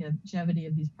and longevity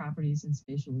of these properties and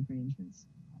spatial arrangements.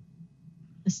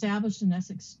 Establish an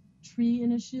Essex Tree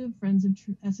Initiative, Friends of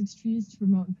Essex Trees, to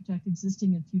promote and protect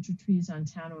existing and future trees on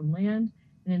town-owned land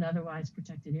and in otherwise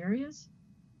protected areas.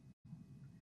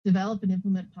 Develop and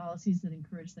implement policies that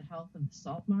encourage the health of the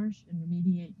salt marsh and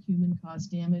remediate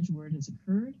human-caused damage where it has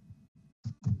occurred.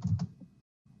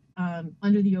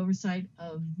 Under the oversight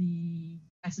of the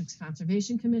Essex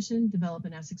Conservation Commission, develop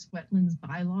an Essex Wetlands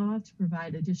bylaw to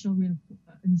provide additional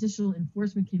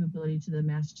enforcement capability to the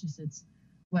Massachusetts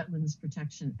Wetlands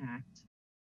Protection Act.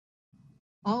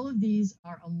 All of these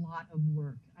are a lot of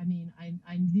work. I mean,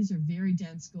 these are very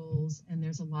dense goals, and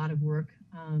there's a lot of work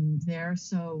there.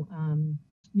 So,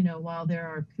 you know, while there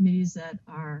are committees that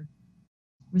are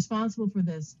responsible for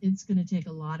this, it's going to take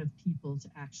a lot of people to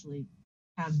actually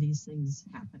have these things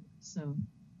happen. So,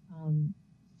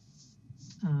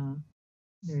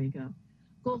 there you go.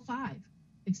 Goal 5,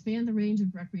 expand the range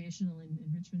of recreational and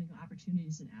enrichment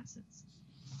opportunities and assets.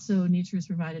 So nature has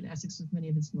provided Essex with many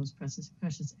of its most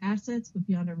precious assets, but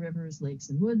beyond our rivers, lakes,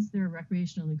 and woods, there are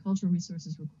recreational and cultural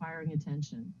resources requiring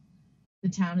attention. The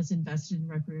town has invested in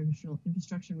recreational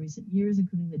infrastructure in recent years,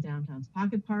 including the downtown's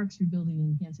pocket parks, rebuilding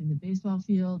and enhancing the baseball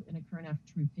field, and a current effort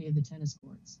to repave the tennis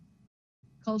courts.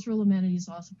 Cultural amenities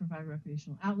also provide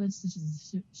recreational outlets, such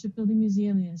as the Shipbuilding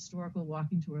Museum and the historical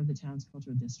walking tour of the town's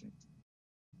cultural district.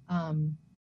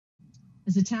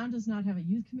 As the town does not have a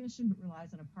youth commission, but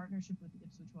relies on a partnership with the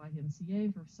Ipswich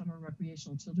YMCA for summer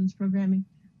recreational children's programming,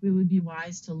 we would be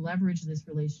wise to leverage this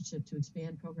relationship to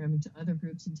expand programming to other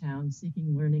groups in town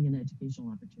seeking learning and educational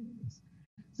opportunities.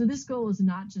 So this goal is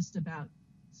not just about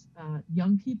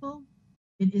young people.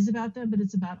 It is about them, but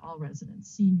it's about all residents,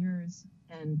 seniors,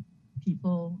 and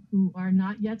people who are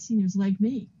not yet seniors like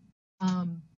me.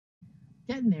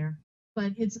 Getting there,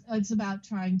 but it's about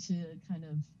trying to kind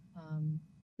of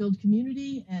build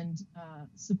community and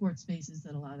support spaces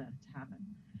that allow that to happen.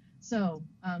 So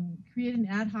create an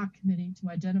ad hoc committee to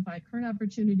identify current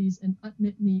opportunities and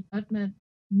unmet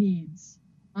needs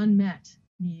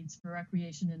for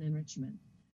recreation and enrichment.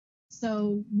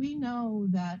 So we know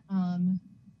that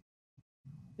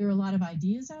there are a lot of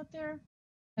ideas out there,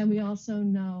 and we also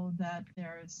know that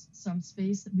there's some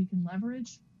space that we can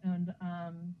leverage. And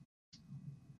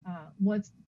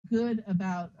what's good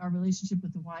about our relationship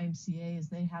with the YMCA is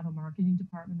they have a marketing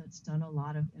department that's done a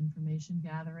lot of information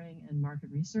gathering and market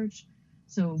research.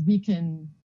 So we can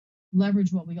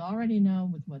leverage what we already know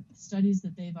with what studies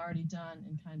that they've already done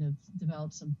and kind of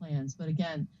develop some plans. But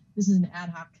again, this is an ad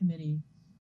hoc committee.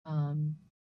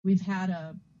 We've had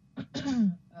a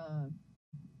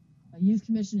youth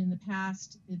commission in the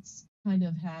past. It's kind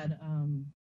of had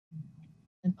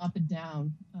an up and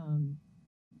down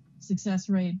success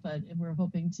rate, but we're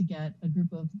hoping to get a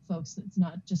group of folks that's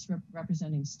not just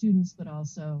representing students, but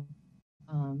also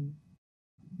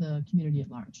the community at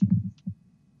large.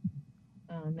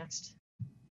 Next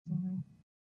slide.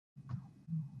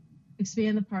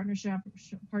 Expand the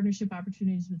partnership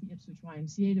opportunities with the Ipswich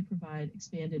YMCA to provide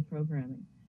expanded programming.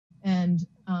 And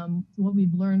what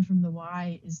we've learned from the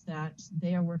Y is that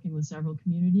they are working with several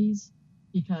communities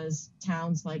because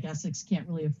towns like Essex can't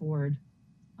really afford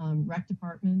rec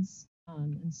departments.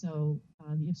 And so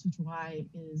the Ipswich Y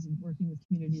is working with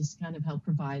communities to kind of help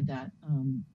provide that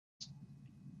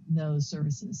those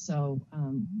services. So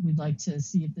we'd like to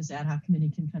see if this ad hoc committee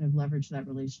can kind of leverage that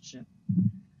relationship.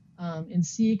 And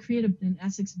C, create an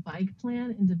Essex bike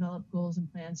plan and develop goals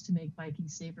and plans to make biking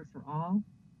safer for all.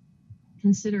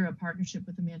 Consider a partnership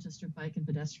with the Manchester Bike and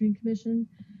Pedestrian Commission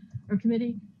or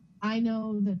Committee. I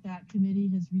know that committee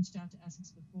has reached out to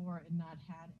Essex before and not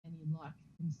had any luck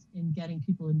in getting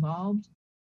people involved.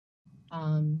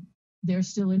 They're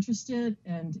still interested,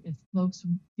 and if folks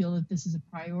feel that this is a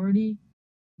priority,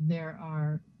 there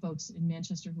are folks in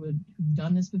Manchester who've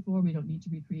done this before. We don't need to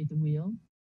recreate the wheel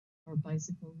or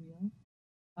bicycle wheel,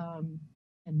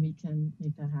 and we can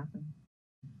make that happen.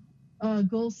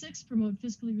 Goal 6, promote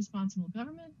fiscally responsible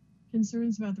government.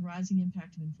 Concerns about the rising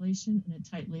impact of inflation and a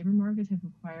tight labor market have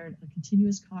required a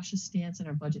continuous cautious stance in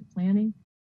our budget planning,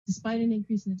 despite an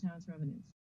increase in the town's revenues.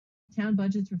 Town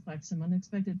budgets reflect some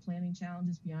unexpected planning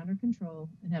challenges beyond our control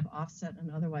and have offset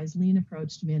an otherwise lean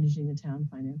approach to managing the town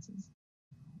finances.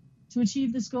 To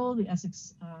achieve this goal, the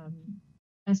Essex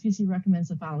SPC recommends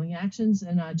the following actions.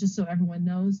 And just so everyone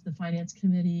knows, the Finance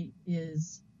Committee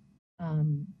is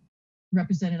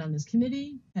represented on this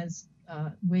committee, has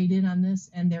weighed in on this,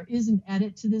 and there is an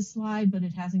edit to this slide, but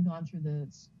it hasn't gone through the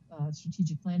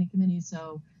strategic planning committee.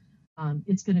 So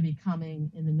it's going to be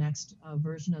coming in the next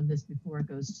version of this before it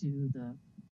goes to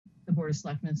the Board of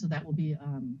Selectmen. So that will be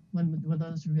when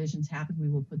those revisions happen, we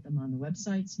will put them on the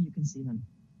website so you can see them.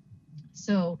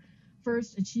 So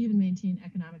first, achieve and maintain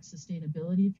economic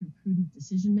sustainability through prudent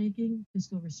decision making,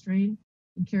 fiscal restraint,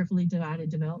 and carefully guided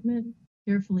development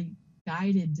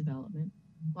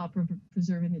while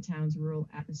preserving the town's rural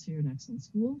atmosphere and excellent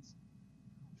schools.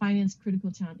 Finance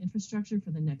critical town infrastructure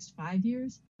for the next 5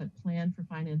 years, but plan for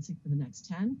financing for the next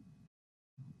 10.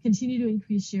 Continue to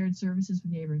increase shared services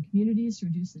with neighboring communities to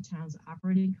reduce the town's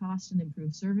operating costs and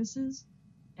improve services.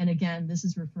 And again, this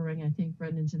is referring, I think,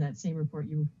 Brendan, to that same report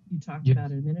you talked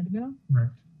about a minute ago. Right.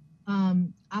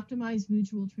 Optimize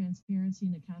mutual transparency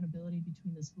and accountability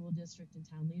between the school district and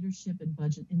town leadership and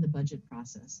budget in the budget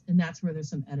process. And that's where there's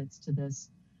some edits to this.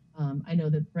 I know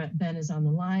that Ben is on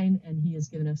the line and he has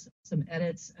given us some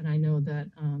edits. And I know that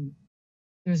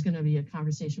there's going to be a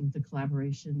conversation with the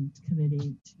collaboration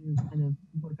committee to kind of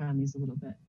work on these a little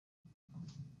bit.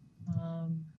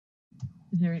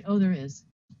 There is.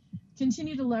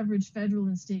 Continue to leverage federal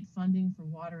and state funding for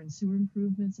water and sewer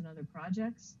improvements and other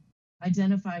projects.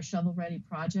 Identify shovel-ready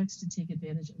projects to take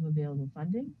advantage of available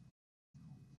funding.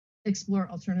 Explore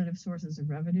alternative sources of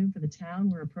revenue for the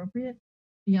town where appropriate,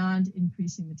 beyond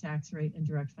increasing the tax rate and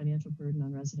direct financial burden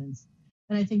on residents.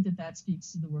 And I think that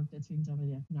speaks to the work that's being done by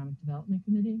the Economic Development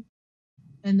Committee.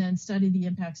 And then study the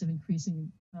impacts of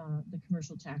increasing the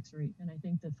commercial tax rate. And I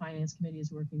think the Finance Committee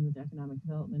is working with Economic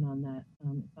Development on that,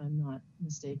 if I'm not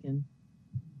mistaken.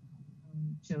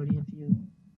 Jody, if you...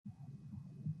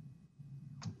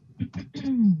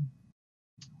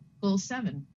 Goal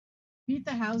 7, meet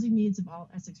the housing needs of all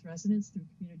Essex residents through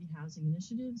community housing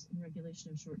initiatives and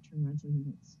regulation of short-term rental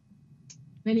units.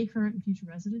 Many current and future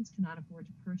residents cannot afford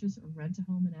to purchase or rent a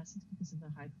home in Essex because of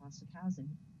the high cost of housing.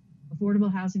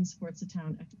 Affordable housing supports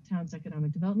the town's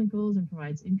economic development goals and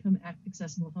provides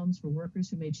income-accessible homes for workers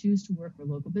who may choose to work for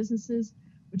local businesses,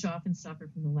 which often suffer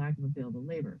from the lack of available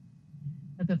labor.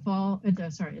 At the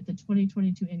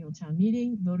 2022 annual town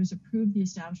meeting, voters approved the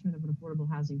establishment of an affordable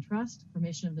housing trust.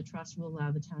 Formation of the trust will allow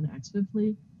the town to act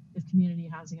swiftly if community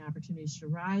housing opportunities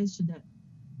should arise,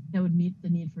 that would meet the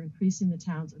need for increasing the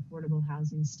town's affordable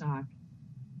housing stock.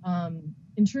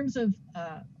 In terms of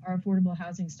our affordable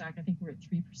housing stock, I think we're at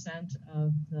 3%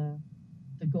 of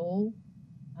the goal,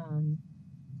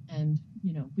 and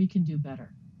we can do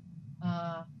better.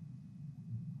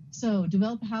 So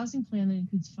develop a housing plan that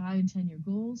includes 5 and 10-year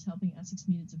goals, helping Essex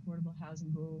meet its affordable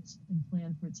housing goals and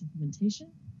plan for its implementation.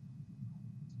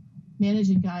 Manage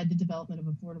and guide the development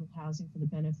of affordable housing for the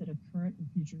benefit of current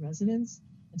and future residents,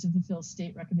 and to fulfill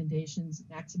state recommendations,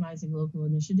 maximizing local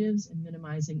initiatives and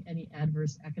minimizing any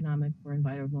adverse economic or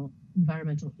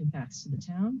environmental impacts to the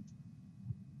town.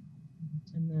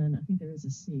 And then I think there is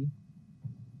a C.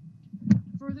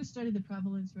 Further study the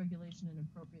prevalence, regulation, and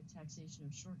appropriate taxation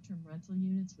of short-term rental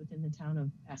units within the town of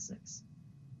Essex.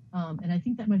 And I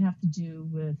think that might have to do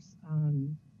with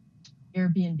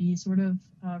Airbnb sort of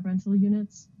rental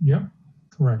units. Yep,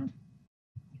 correct. Okay.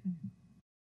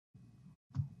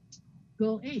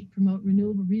 Goal 8, promote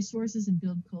renewable resources and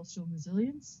build coastal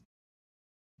resilience.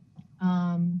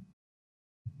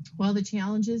 While the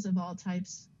challenges of all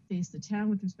types face the town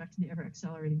with respect to the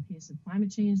ever-accelerating pace of climate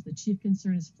change, the chief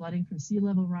concern is flooding from sea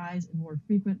level rise and more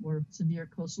frequent, more severe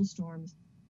coastal storms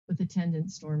with attendant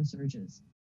storm surges.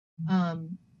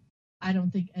 I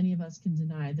don't think any of us can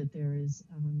deny that there is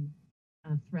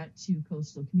a threat to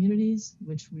coastal communities,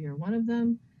 which we are one of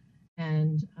them.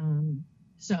 And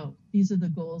so these are the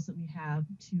goals that we have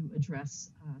to address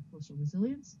coastal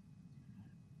resilience.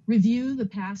 Review the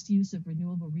past use of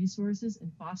renewable resources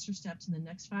and foster steps in the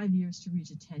next 5 years to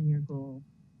reach a 10-year goal.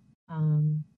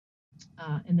 And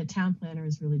the town planner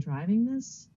is really driving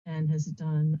this and has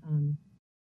done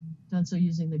so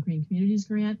using the Green Communities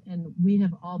Grant, and we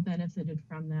have all benefited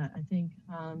from that. I think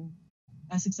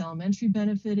Essex Elementary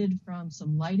benefited from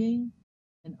some lighting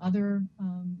and other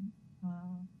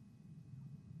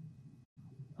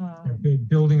big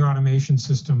building automation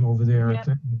system over there. Yep.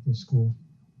 At the school.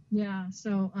 Yeah,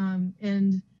 so,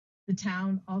 and the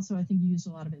town also, I think, used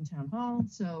a lot of it in town hall.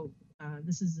 So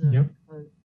this is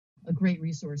a great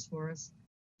resource for us.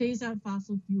 Phase out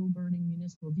fossil fuel burning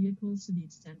municipal vehicles to the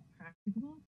extent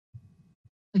practicable.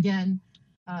 Again,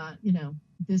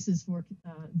 this is for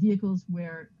vehicles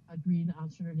where a green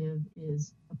alternative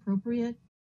is appropriate.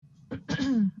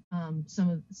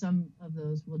 Some of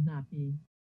those would not be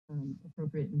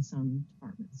appropriate in some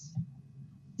departments.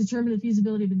 Determine the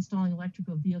feasibility of installing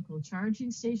electrical vehicle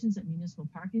charging stations at municipal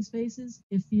parking spaces.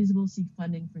 If feasible, seek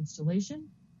funding for installation.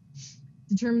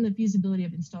 Determine the feasibility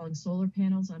of installing solar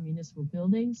panels on municipal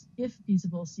buildings. If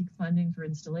feasible, seek funding for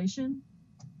installation.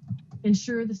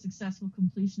 Ensure the successful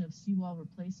completion of seawall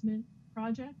replacement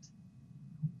project.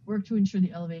 Work to ensure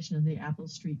the elevation of the Apple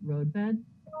Street roadbed.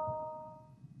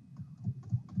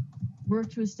 Work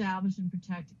to establish and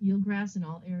protect eelgrass in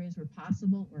all areas where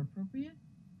possible or appropriate.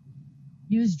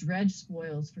 Use dredge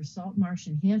spoils for salt marsh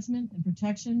enhancement and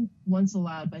protection once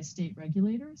allowed by state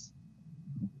regulators.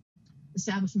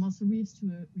 Establish mussel reefs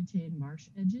to retain marsh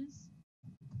edges.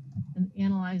 And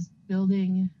analyze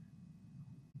building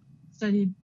study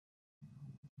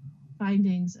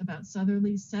findings about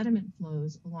southerly sediment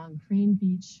flows along Crane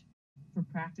Beach for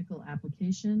practical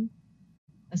application.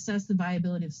 Assess the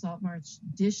viability of salt marsh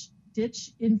ditch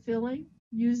infilling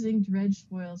using dredge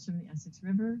spoils from the Essex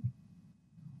River.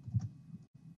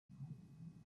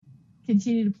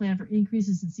 Continue to plan for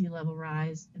increases in sea level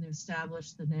rise and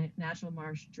establish the natural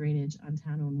marsh drainage on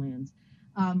town-owned lands.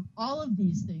 All of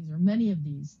these things, or many of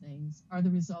these things, are the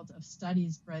result of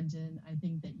studies, Brendan, I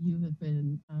think that you have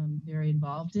been very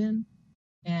involved in.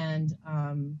 And,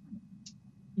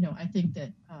 I think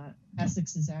that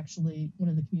Essex is actually one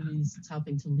of the communities that's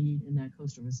helping to lead in that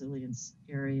coastal resilience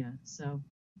area. So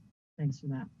thanks for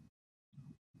that.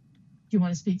 Do you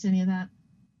want to speak to any of that?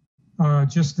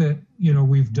 Just that,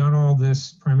 we've done all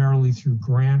this primarily through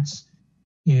grants,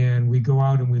 and we go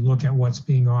out and we look at what's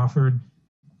being offered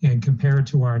and compare it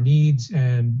to our needs,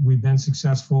 and we've been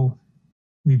successful.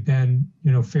 We've been,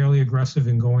 fairly aggressive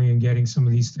in going and getting some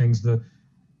of these things.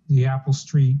 The Apple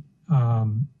Street,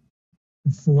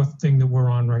 the fourth thing that we're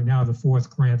on right now, the fourth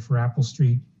grant for Apple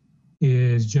Street,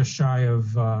 is just shy of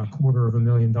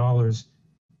 $250,000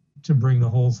 to bring the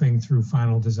whole thing through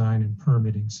final design and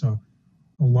permitting. So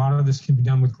a lot of this can be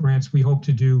done with grants. We hope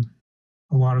to do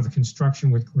a lot of the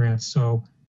construction with grants. So,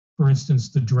 for instance,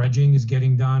 the dredging is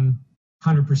getting done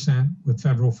 100% with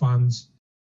federal funds.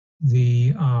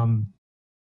 We're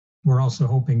also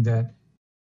hoping that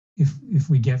if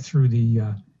we get through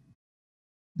the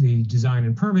design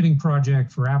and permitting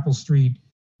project for Apple Street,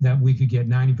 that we could get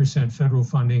 90% federal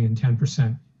funding and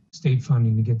 10% state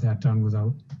funding to get that done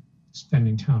without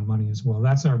spending town money as well.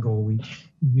 That's our goal. We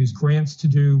use grants to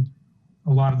do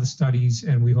a lot of the studies,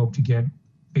 and we hope to get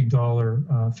big dollar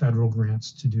federal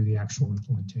grants to do the actual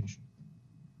implementation.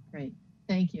 Great,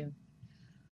 thank you.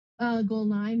 Goal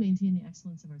 9, maintain the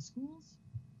excellence of our schools.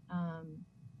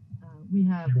 We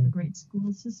have a great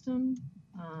school system,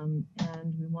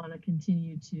 and we want to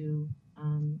continue to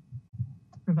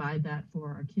provide that for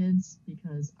our kids,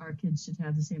 because our kids should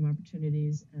have the same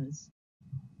opportunities as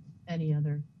any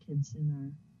other kids in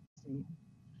our state.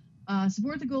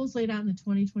 Support the goals laid out in the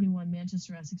 2021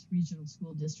 Manchester-Essex Regional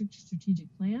School District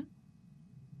Strategic Plan.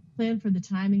 Plan for the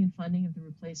timing and funding of the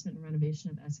replacement and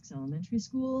renovation of Essex Elementary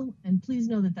School. And please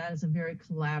know that that is a very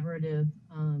collaborative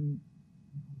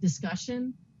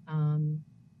discussion.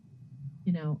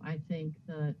 I think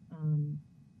that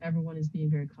everyone is being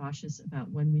very cautious about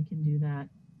when we can do that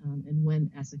and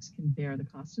when Essex can bear the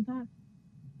cost of that.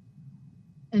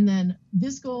 And then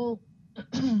this goal,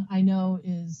 I know,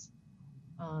 is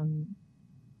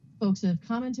folks have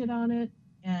commented on it,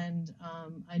 and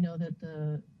I know that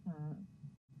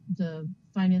the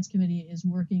Finance Committee is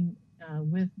working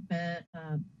with Ben,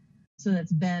 so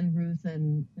that's Ben, Ruth,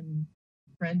 and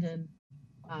Brendan,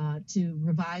 to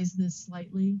revise this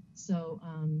slightly. So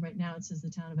right now it says the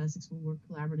town of Essex will work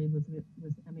collaboratively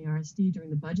with MERSD during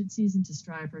the budget season to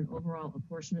strive for an overall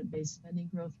apportionment-based spending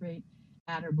growth rate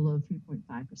at or below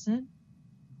 3.5%.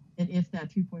 And if that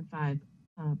 3.5%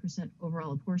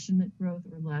 overall apportionment growth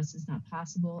or less is not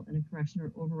possible and a correction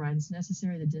or override is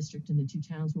necessary, the district and the two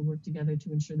towns will work together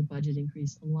to ensure the budget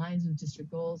increase aligns with district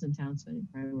goals and town spending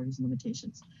priorities and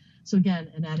limitations. So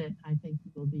again, an edit, I think,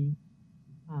 will be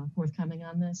forthcoming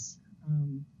on this.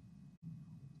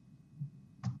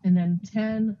 And then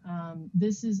 10,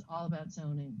 this is all about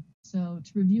zoning. So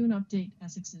to review and update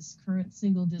Essex's current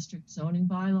single district zoning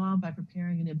bylaw by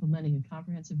preparing and implementing a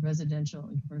comprehensive residential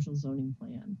and commercial zoning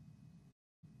plan.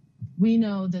 We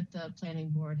know that the planning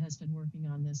board has been working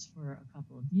on this for a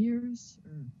couple of years,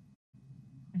 or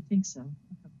I think so,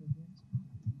 a couple of years.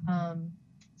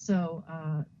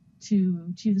 To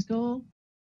achieve this goal,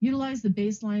 utilize the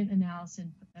baseline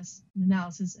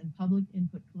analysis and public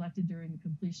input collected during the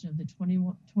completion of the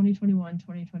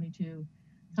 2021-2022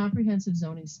 comprehensive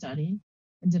zoning study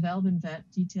and develop and vet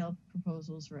detailed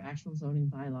proposals for actual zoning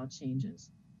bylaw changes.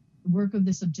 The work of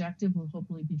this objective will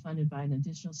hopefully be funded by an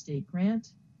additional state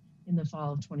grant in the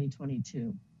fall of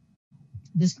 2022.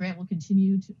 This grant will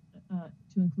continue to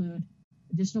include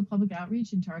additional public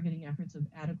outreach and targeting efforts of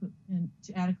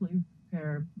to adequately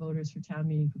prepare voters for town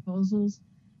meeting proposals,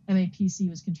 MAPC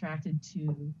was contracted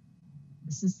to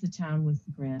assist the town with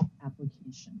the grant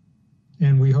application.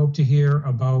 And we hope to hear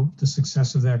about the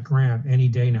success of that grant any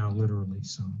day now, literally.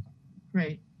 So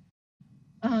great.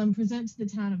 Present to the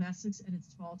town of Essex at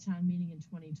its fall town meeting in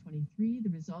 2023 the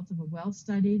results of a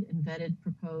well-studied and vetted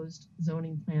proposed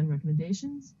zoning plan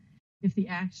recommendations. If the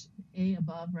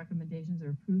above recommendations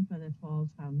are approved by the fall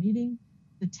town meeting,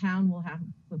 the town will have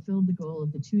fulfilled the goal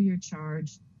of the 2-year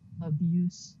change of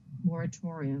use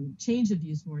moratorium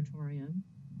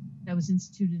that was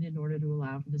instituted in order to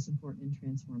allow for this important and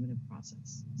transformative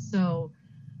process. So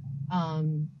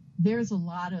there's a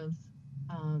lot of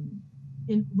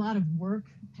work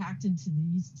packed into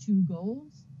these 2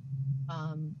 goals.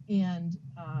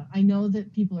 I know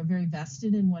that people are very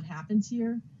vested in what happens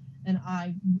here. And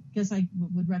I guess I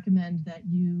would recommend that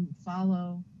you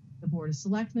follow the Board of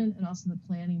Selectmen and also the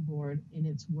Planning Board in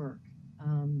its work.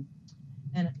 And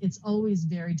it's always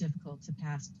very difficult to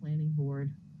pass Planning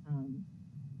Board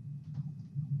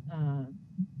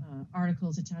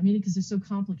articles at town meeting because they're so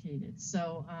complicated.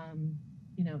 So,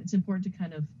 it's important to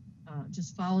kind of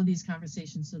just follow these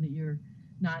conversations so that you're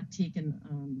not taken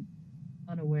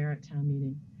unaware at town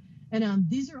meeting. And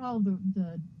these are all the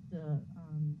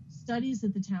studies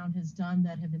that the town has done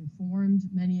that have informed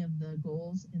many of the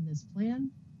goals in this plan.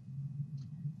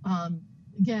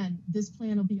 Again, this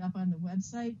plan will be up on the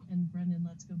website, and Brendan,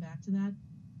 let's go back to that.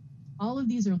 All of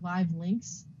these are live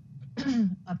links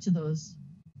up to those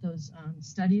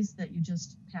studies that you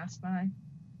just passed by.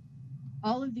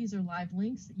 All of these are live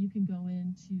links that you can go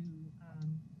into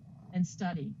and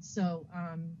study. So,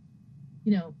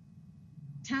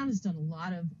 town has done a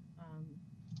lot of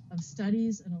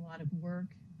studies and a lot of work,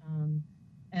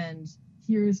 and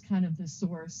here's kind of the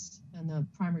source and the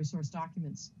primary source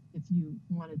documents if you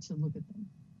wanted to look at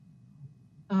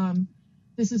them.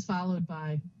 This is followed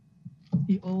by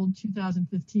the old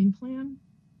 2015 plan,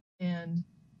 and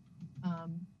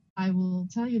I will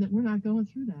tell you that we're not going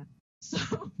through that. So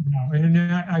no, and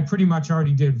I pretty much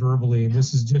already did verbally, and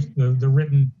this is just the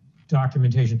written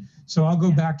documentation. So I'll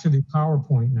go back to the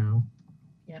PowerPoint now.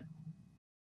 Yep.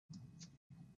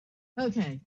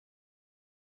 Okay.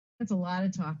 That's a lot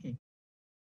of talking.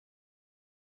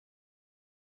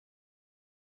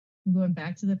 I'm going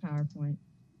back to the PowerPoint.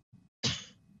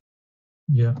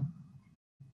 Yeah.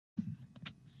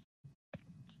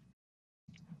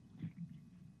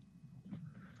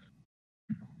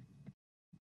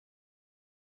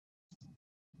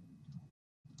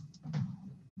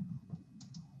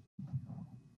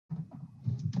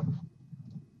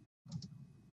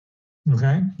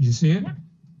 Okay, you see it?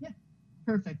 Yeah,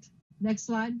 perfect. Next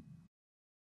slide.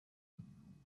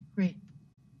 Great.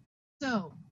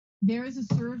 So there is a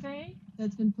survey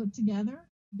that's been put together.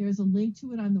 There's a link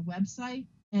to it on the website.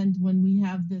 And when we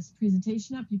have this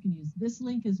presentation up, you can use this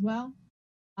link as well.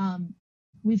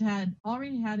 We've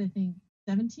already had, I think,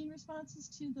 17 responses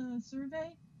to the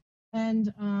survey.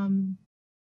 And,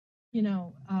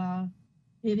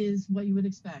 it is what you would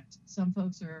expect. Some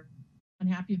folks are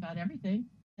unhappy about everything.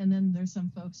 And then there's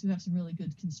some folks who have some really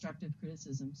good constructive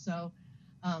criticism. So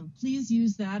please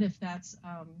use that if that's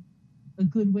a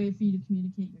good way for you to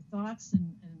communicate your thoughts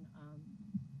and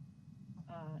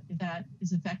if that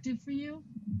is effective for you.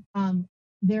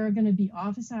 There are going to be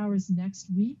office hours next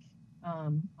week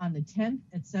on the 10th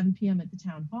at 7 p.m. at the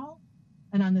town hall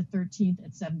and on the 13th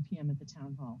at 7 p.m. at the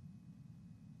town hall.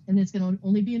 And it's going to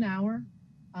only be an hour,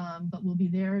 but we'll be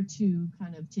there to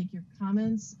kind of take your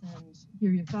comments and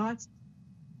hear your thoughts.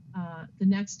 The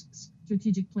next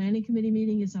Strategic Planning Committee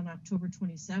meeting is on October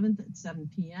 27th at 7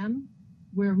 p.m.,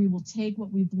 where we will take what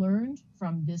we've learned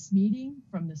from this meeting,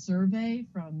 from the survey,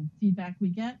 from feedback we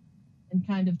get, and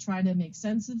kind of try to make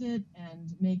sense of it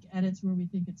and make edits where we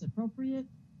think it's appropriate,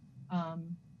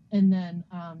 and then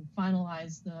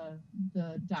finalize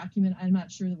the document. I'm not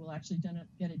sure that we'll actually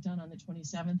get it done on the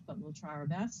 27th, but we'll try our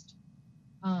best.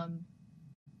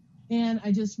 And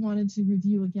I just wanted to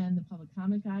review again the public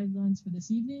comment guidelines for this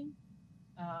evening.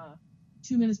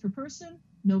 2 minutes per person.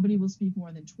 Nobody will speak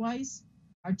more than twice.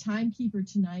 Our timekeeper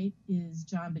tonight is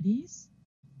John Badiz.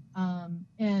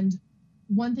 And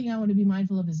one thing I want to be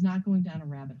mindful of is not going down a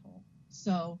rabbit hole.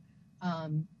 So,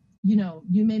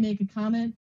 you may make a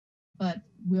comment, but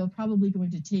we're probably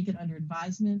going to take it under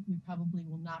advisement. We probably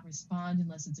will not respond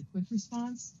unless it's a quick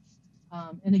response.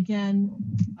 And again,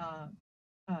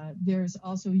 there's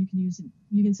also, you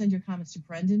can send your comments to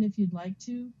Brendan if you'd like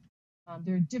to.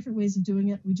 There are different ways of doing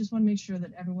it. We just want to make sure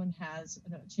that everyone has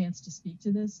a chance to speak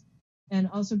to this. And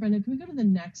also, Brendan, can we go to the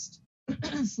next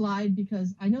slide?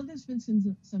 Because I know there's been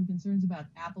some concerns about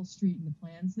Apple Street and the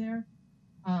plans there.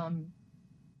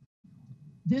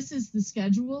 This is the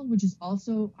schedule, which is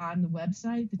also on the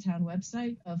website, the town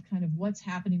website, of kind of what's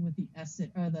happening with the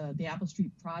Apple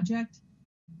Street project.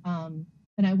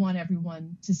 And I want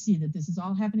everyone to see that this is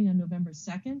all happening on November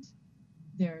 2nd.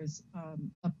 There's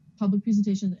a public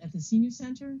presentation at the Senior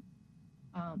Center,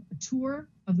 a tour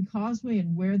of the causeway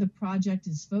and where the project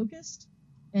is focused.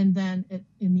 And then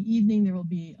in the evening, there will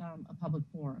be a public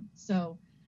forum. So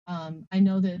I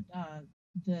know that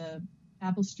the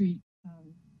Apple Street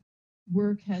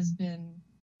work has been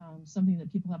something that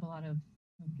people have a lot of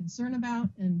concern about,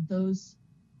 and those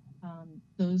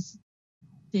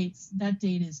dates, that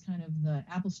date is kind of the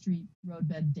Apple Street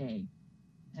Roadbed Day.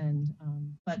 And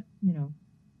but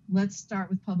let's start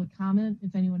with public comment.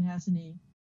 If anyone has any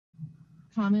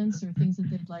comments or things that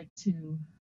they'd like to,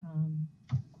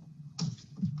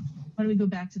 why don't we go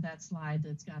back to that slide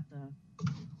that's got the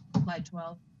slide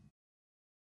 12.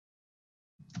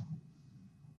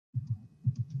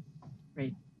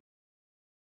 Great.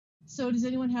 So does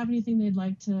anyone have anything they'd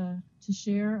like to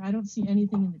share? I don't see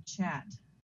anything in the chat.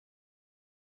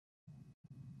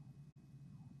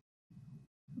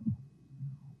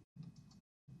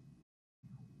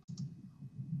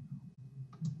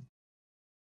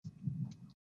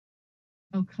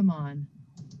 Oh, come on.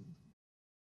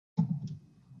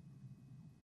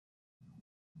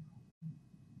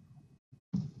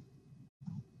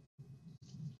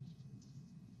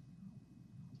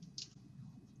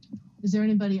 Is there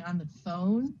anybody on the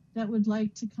phone that would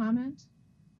like to comment?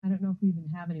 I don't know if we even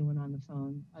have anyone on the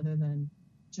phone other than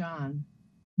John.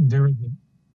 There isn't.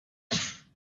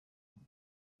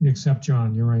 Except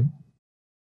John, you're right.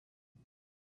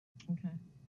 Okay.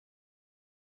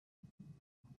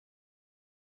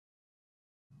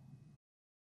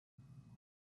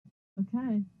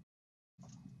 Okay.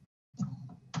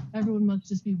 Everyone must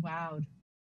just be wowed.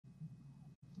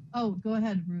 Oh, go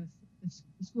ahead, Ruth.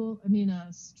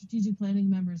 Strategic planning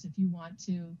members, if you want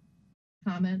to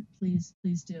comment, please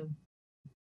do.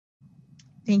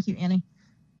 Thank you, Annie.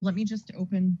 Let me just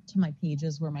open to my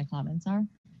pages where my comments are.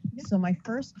 Yep. So my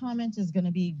first comment is going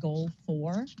to be goal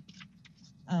 4.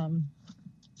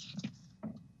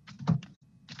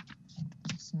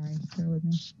 Sorry, bear with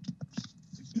me.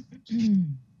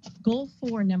 Goal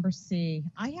 4, number C.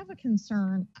 I have a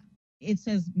concern. It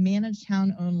says manage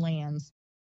town-owned lands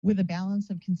with a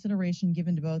balance of consideration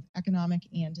given to both economic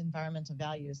and environmental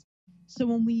values. So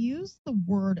when we use the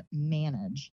word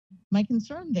manage, my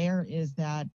concern there is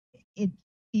that it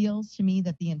feels to me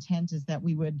that the intent is that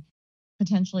we would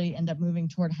potentially end up moving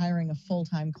toward hiring a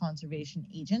full-time conservation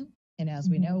agent. And as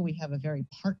we know, we have a very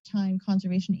part-time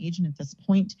conservation agent at this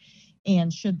point.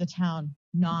 And should the town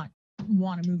not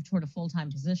want to move toward a full-time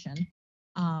position,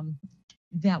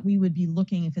 that we would be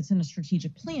looking, if it's in a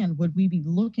strategic plan, would we be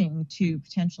looking to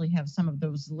potentially have some of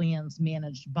those lands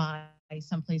managed by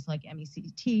someplace like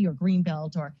MECT or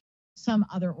Greenbelt or some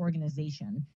other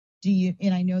organization?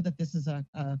 And I know that this is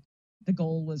the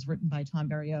goal was written by Tom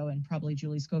Berrio and probably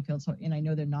Julie Schofield, and I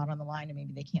know they're not on the line and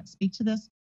maybe they can't speak to this,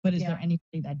 but is there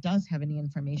anybody that does have any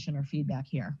information or feedback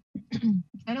here?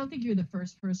 I don't think you're the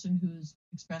first person who's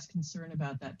expressed concern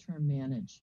about that term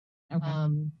manage.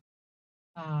 Okay.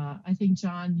 I think,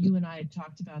 John, you and I had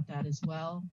talked about that as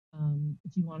well.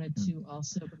 If you wanted to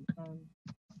also.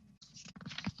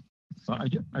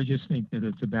 I just think that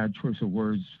it's a bad choice of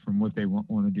words from what they want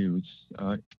to do.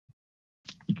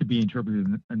 It could be interpreted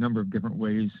in a number of different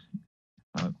ways.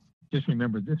 Just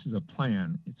remember, this is a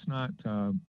plan. It's not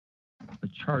a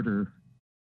charter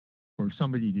for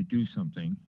somebody to do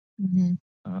something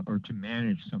or to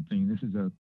manage something. This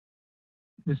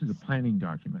is a planning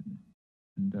document.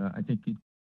 And I think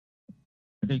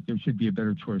there should be a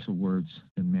better choice of words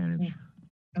than manage.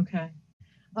 Okay.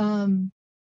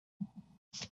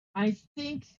 I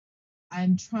think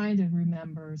I'm trying to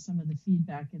remember some of the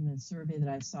feedback in the survey that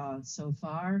I saw so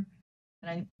far.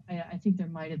 And I think there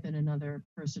might have been another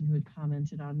person who had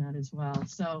commented on that as well.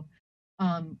 So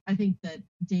I think that,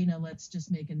 Dana, let's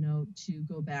just make a note to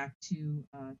go back to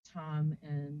Tom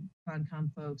and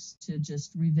Concom folks to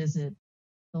just revisit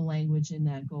the language in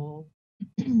that goal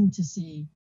to see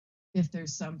if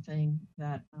there's something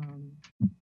that,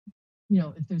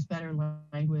 if there's better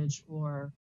language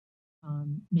or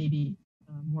maybe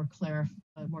more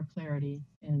clarity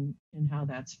in how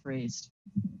that's phrased.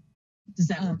 Does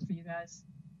that work for you guys?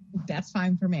 That's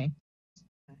fine for me.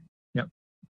 Okay. Yep.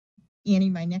 Annie,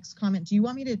 my next comment, do you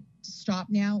want me to stop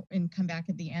now and come back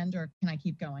at the end, or can I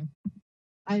keep going?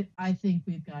 I think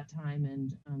we've got time,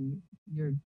 and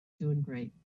you're doing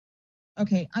great.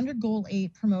 Okay, under goal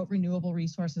 8, promote renewable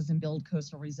resources and build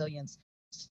coastal resilience.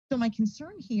 So my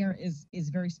concern here is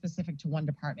very specific to one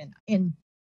department. And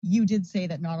you did say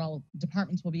that not all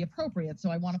departments will be appropriate, so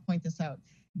I want to point this out.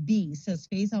 B says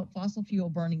phase out fossil fuel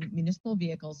burning municipal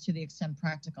vehicles to the extent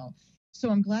practical. So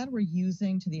I'm glad we're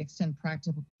using to the extent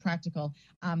practical.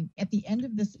 At the end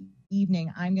of this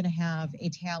evening, I'm going to have a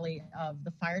tally of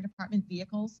the fire department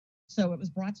vehicles. So it was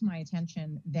brought to my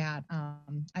attention that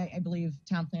I believe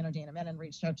Town Planner Dana Menon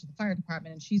reached out to the fire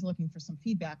department, and she's looking for some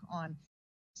feedback on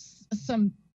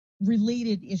some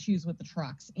related issues with the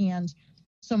trucks. And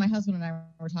so my husband and I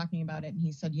were talking about it, and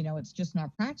he said, it's just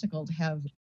not practical to have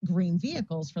green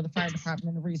vehicles for the fire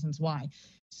department, and the reasons why.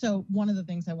 So one of the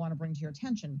things I want to bring to your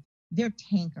attention, their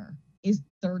tanker is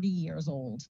 30 years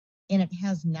old and it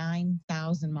has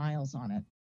 9,000 miles on it.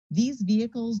 These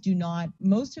vehicles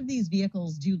most of these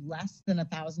vehicles do less than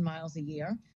 1,000 miles a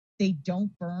year. They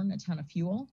don't burn a ton of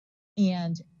fuel.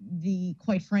 And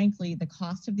quite frankly, the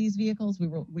cost of these vehicles,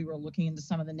 we were looking into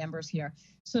some of the numbers here.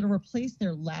 So to replace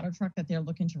their ladder truck that they're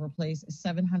looking to replace is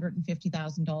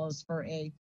 $750,000 for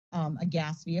a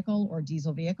gas vehicle or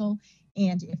diesel vehicle.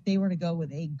 And if they were to go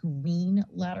with a green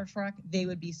ladder truck, they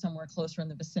would be somewhere closer in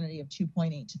the vicinity of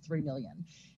 2.8 to 3 million.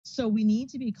 So we need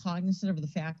to be cognizant of the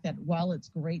fact that while it's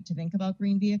great to think about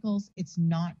green vehicles, it's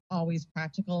not always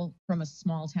practical from a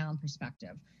small town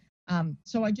perspective.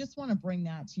 So I just want to bring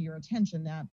that to your attention,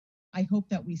 that I hope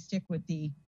that we stick with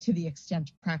to the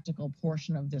extent practical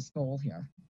portion of this goal here.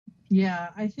 Yeah,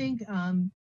 I think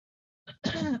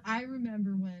I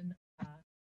remember when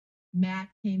Matt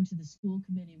came to the school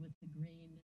committee with the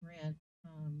green grant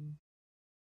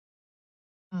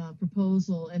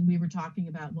proposal, and we were talking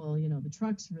about, the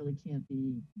trucks really can't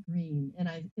be green, and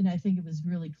I think it was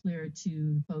really clear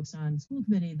to folks on school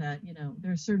committee that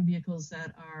there are certain vehicles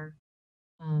that are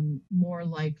more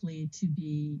likely to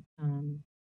be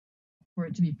for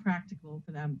it to be practical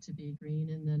for them to be green,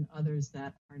 and then others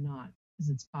that are not because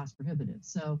it's cost prohibitive.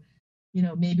 So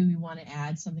maybe we want to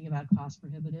add something about cost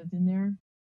prohibitive in there.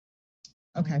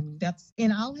 Okay,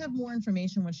 and I'll have more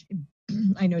information, which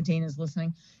I know Dana's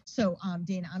listening. So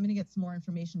Dana, I'm going to get some more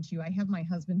information to you. I have my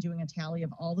husband doing a tally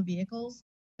of all the vehicles,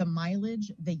 the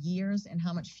mileage, the years, and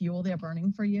how much fuel they're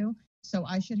burning for you. So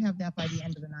I should have that by the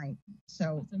end of the night.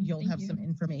 So awesome. You'll have some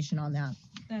information on that.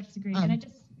 That's great. And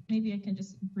maybe I can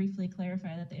just briefly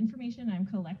clarify that the information I'm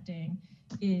collecting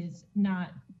is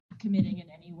not committing in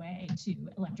any way to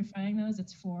electrifying those.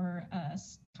 It's for a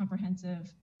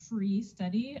comprehensive free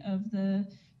study of the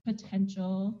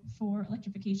potential for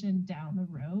electrification down the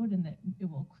road, and that it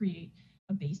will create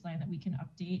a baseline that we can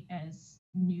update as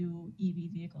new EV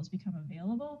vehicles become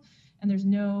available. And there's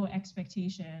no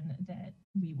expectation that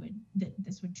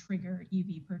this would trigger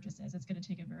EV purchases. It's going to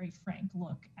take a very frank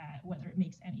look at whether it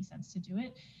makes any sense to do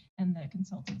it. And the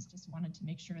consultants just wanted to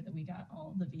make sure that we got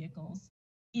all the vehicles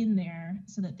in there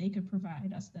so that they could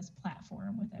provide us this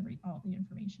platform with all the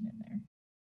information in there.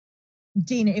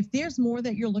 Dana, if there's more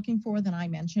that you're looking for than I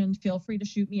mentioned, feel free to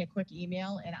shoot me a quick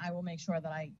email and I will make sure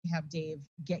that I have Dave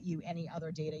get you any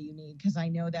other data you need. Because I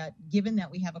know that given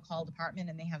that we have a call department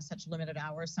and they have such limited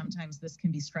hours, sometimes this can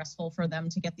be stressful for them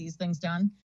to get these things done.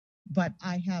 But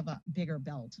I have a bigger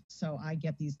belt, so I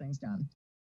get these things done.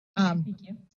 Thank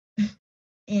you.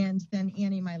 And then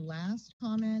Annie, my last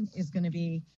comment is going to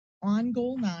be on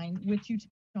goal 9, which you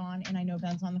on, and I know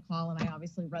Ben's on the call, and I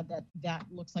obviously read that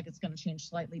looks like it's going to change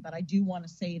slightly, but I do want to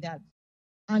say that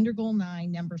under goal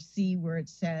 9, number C, where it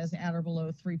says at or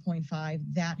below 3.5,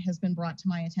 that has been brought to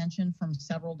my attention from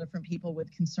several different people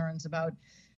with concerns about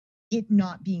it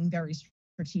not being very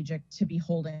strategic to be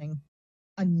holding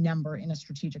a number in a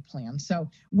strategic plan. So,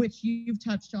 which you've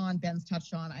touched on, Ben's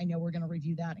touched on. I know we're going to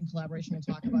review that in collaboration and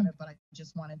talk about it, but I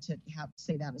just wanted to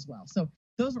say that as well. So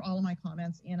those are all of my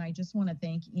comments, and I just want to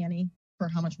thank Annie for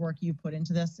how much work you've put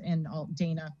into this, and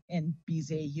Dana and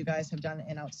BZ, you guys have done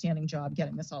an outstanding job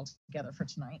getting this all together for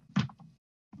tonight.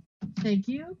 Thank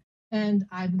you. And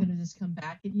I'm going to just come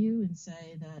back at you and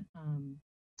say that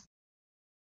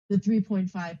the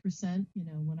 3.5%,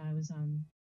 when I was on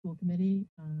school committee,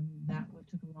 that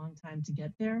took a long time to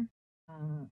get there.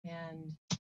 And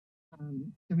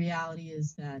the reality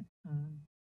is that,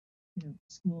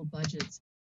 school budgets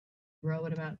grow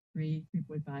at about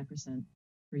 3.5%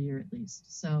 per year at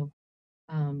least. So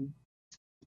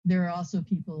there are also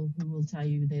people who will tell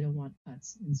you they don't want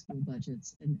cuts in school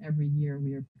budgets, and every year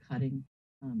we are cutting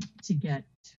to get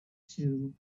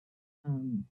to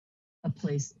a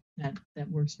place that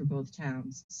works for both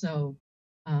towns. So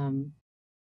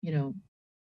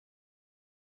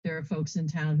there are folks in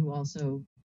town who also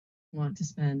want to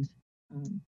spend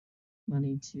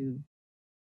money to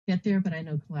get there, but I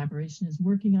know collaboration is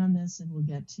working on this, and we'll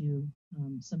get to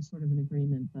some sort of an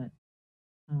agreement. But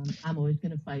I'm always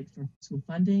going to fight for school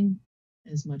funding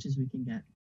as much as we can get.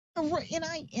 Right,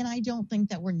 and I don't think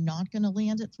that we're not going to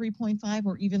land at 3.5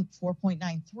 or even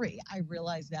 4.93. I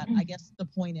realize that. I guess the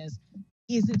point is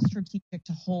it strategic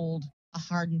to hold a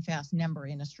hard and fast number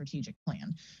in a strategic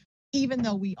plan? Even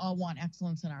though we all want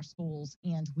excellence in our schools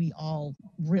and we all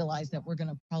realize that we're going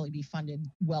to probably be funded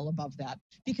well above that,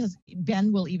 because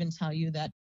Ben will even tell you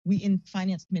that we in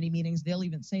finance committee meetings, they'll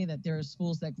even say that there are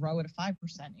schools that grow at a 5%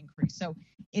 increase. So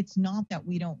it's not that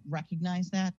we don't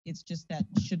recognize that. It's just that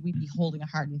should we be holding a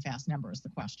hard and fast number is the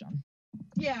question.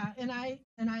 Yeah, and I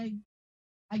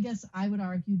guess I would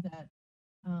argue that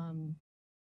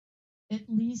at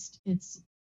least it's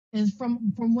is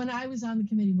from when I was on the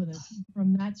committee with us,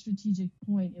 from that strategic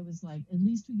point, it was like at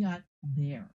least we got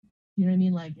there. You know what I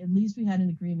mean? Like at least we had an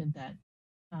agreement that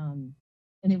and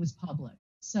it was public.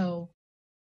 So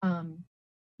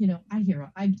you know,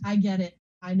 I get it.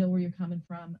 I know where you're coming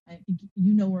from. I think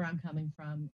you know where I'm coming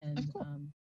from, and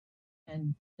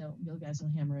you guys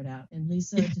will hammer it out. And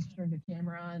Lisa just turned her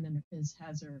camera on and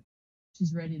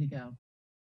she's ready to go.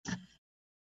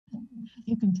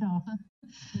 You can tell, huh?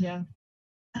 Yeah.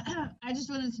 I just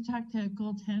wanted to talk to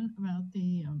Goal 10 about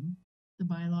the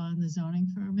bylaw and the zoning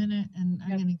for a minute, and I'm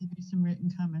going to give you some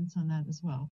written comments on that as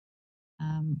well.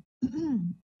 And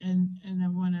I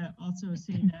want to also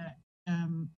say that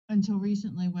until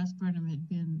recently, West Burnham had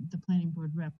been the planning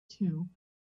board rep to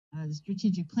the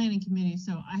strategic planning committee,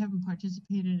 so I haven't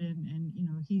participated in, and you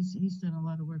know, he's done a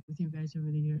lot of work with you guys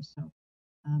over the years, so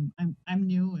I'm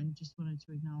new and just wanted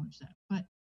to acknowledge that. But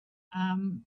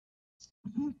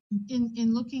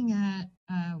in looking at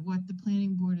what the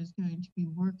planning board is going to be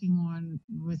working on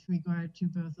with regard to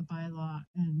both the bylaw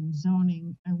and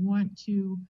zoning, I want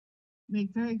to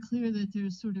make very clear that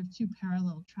there's sort of two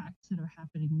parallel tracks that are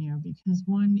happening there, because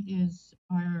one is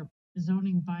our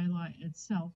zoning bylaw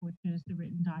itself, which is the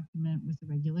written document with the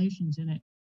regulations in it,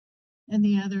 and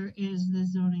the other is the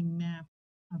zoning map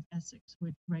of Essex,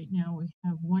 which right now we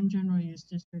have one general use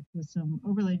district with some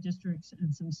overlay districts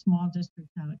and some small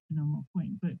districts out at Canoma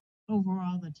Point, but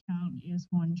overall the town is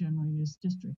one general use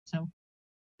district. So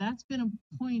that's been a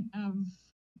point of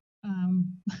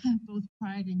both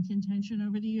pride and contention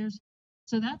over the years.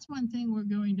 So that's one thing we're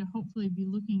going to hopefully be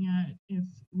looking at if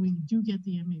we do get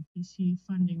the MAPC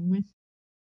funding with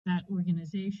that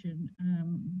organization.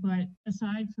 But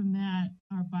aside from that,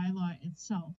 our bylaw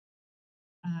itself,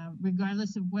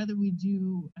 regardless of whether we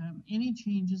do any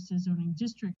changes to zoning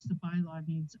districts, the bylaw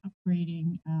needs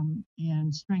upgrading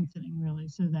and strengthening, really,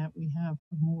 so that we have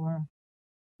a more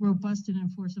robust and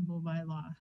enforceable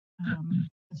bylaw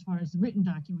as far as the written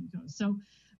document goes. So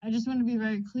I just want to be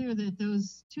very clear that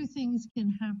those two things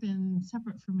can happen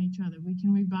separate from each other. We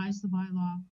can revise the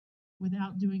bylaw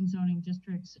without doing zoning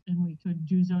districts, and we could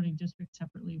do zoning districts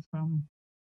separately from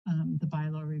the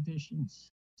bylaw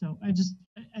revisions. So I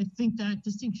think that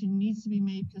distinction needs to be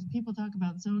made, because people talk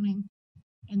about zoning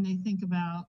and they think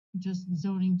about just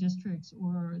zoning districts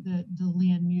or the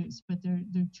land use, but they're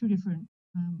two different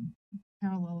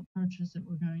parallel approaches that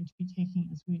we're going to be taking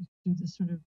as we do this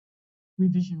sort of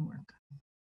revision work.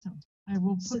 So I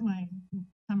will put my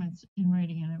comments in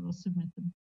writing and I will submit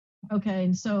them. Okay,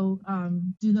 and so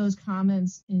do those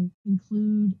comments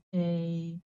include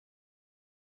a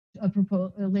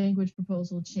language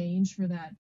proposal change for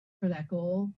that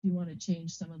goal? Do you want to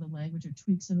change some of the language or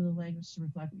tweak some of the language to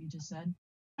reflect what you just said?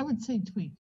 I would say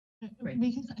tweak. Great.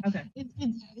 Because okay.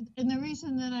 And the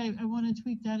reason that I want to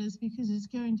tweak that is because it's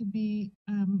going to be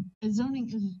zoning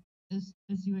is,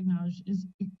 as you acknowledge, is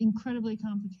incredibly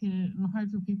complicated and hard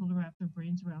for people to wrap their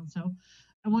brains around. So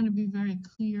I want to be very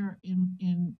clear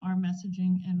in our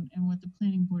messaging and what the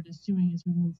planning board is doing as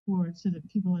we move forward, so that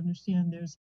people understand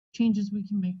there's changes we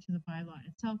can make to the bylaw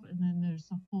itself, and then there's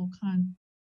a whole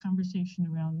conversation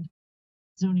around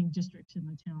zoning districts in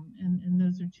the town, and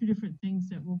those are two different things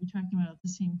that we'll be talking about at the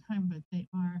same time, but they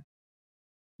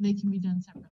can be done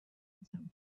separately. So.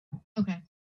 Okay,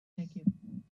 thank you.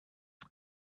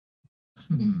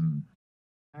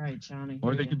 All right, Johnny.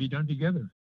 Or they could be done together.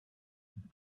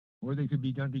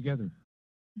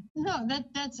 No,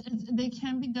 that's they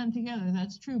can be done together.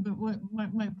 That's true. But what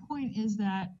my point is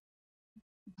that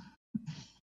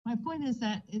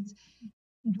it's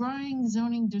drawing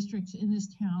zoning districts in this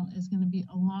town is going to be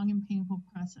a long and painful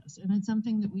process, and it's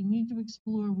something that we need to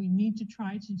explore. We need to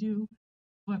try to do,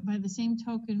 but by the same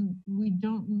token, we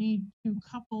don't need to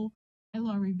couple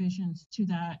bylaw revisions to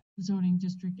that zoning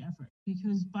district effort,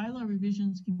 because bylaw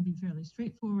revisions can be fairly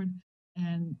straightforward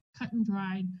and cut and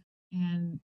dried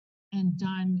and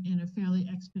done in a fairly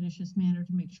expeditious manner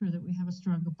to make sure that we have a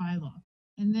stronger bylaw.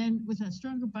 And then with that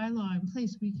stronger bylaw in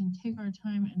place, we can take our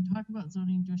time and talk about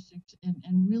zoning districts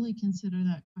and really consider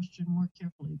that question more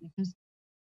carefully, because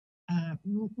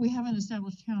we have an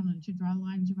established town, and to draw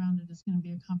lines around it is going to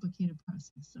be a complicated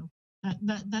process. So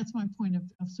that's my point of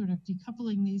sort of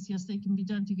decoupling these. Yes, they can be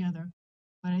done together,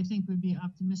 but I think we'd be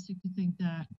optimistic to think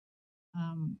that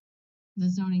the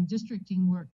zoning districting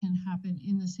work can happen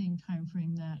in the same time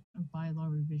frame that a bylaw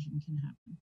revision can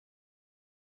happen.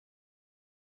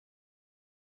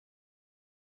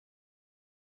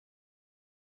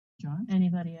 John?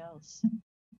 Anybody else?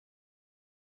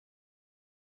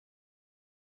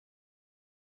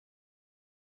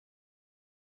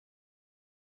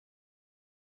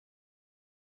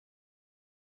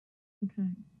 Okay.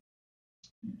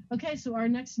 Okay, so our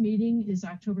next meeting is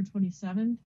October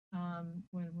 27th,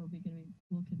 when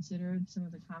we'll consider some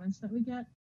of the comments that we get,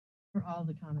 or all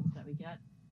the comments that we get.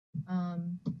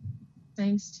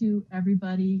 Thanks to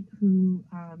everybody who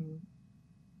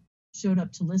showed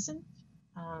up to listen.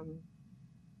 A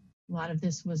lot of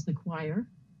this was the choir,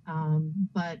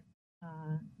 but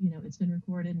it's been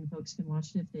recorded and folks can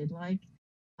watch it if they'd like.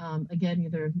 Again,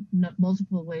 there are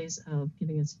multiple ways of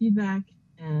giving us feedback,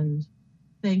 and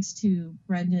thanks to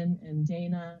Brendan and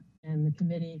Dana and the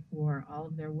committee for all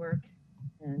of their work,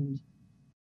 and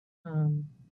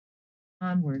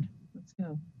onward. Let's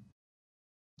go.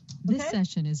 This Okay.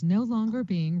 session is no longer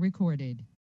being recorded.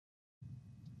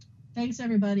 Thanks,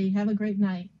 everybody. Have a great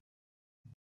night.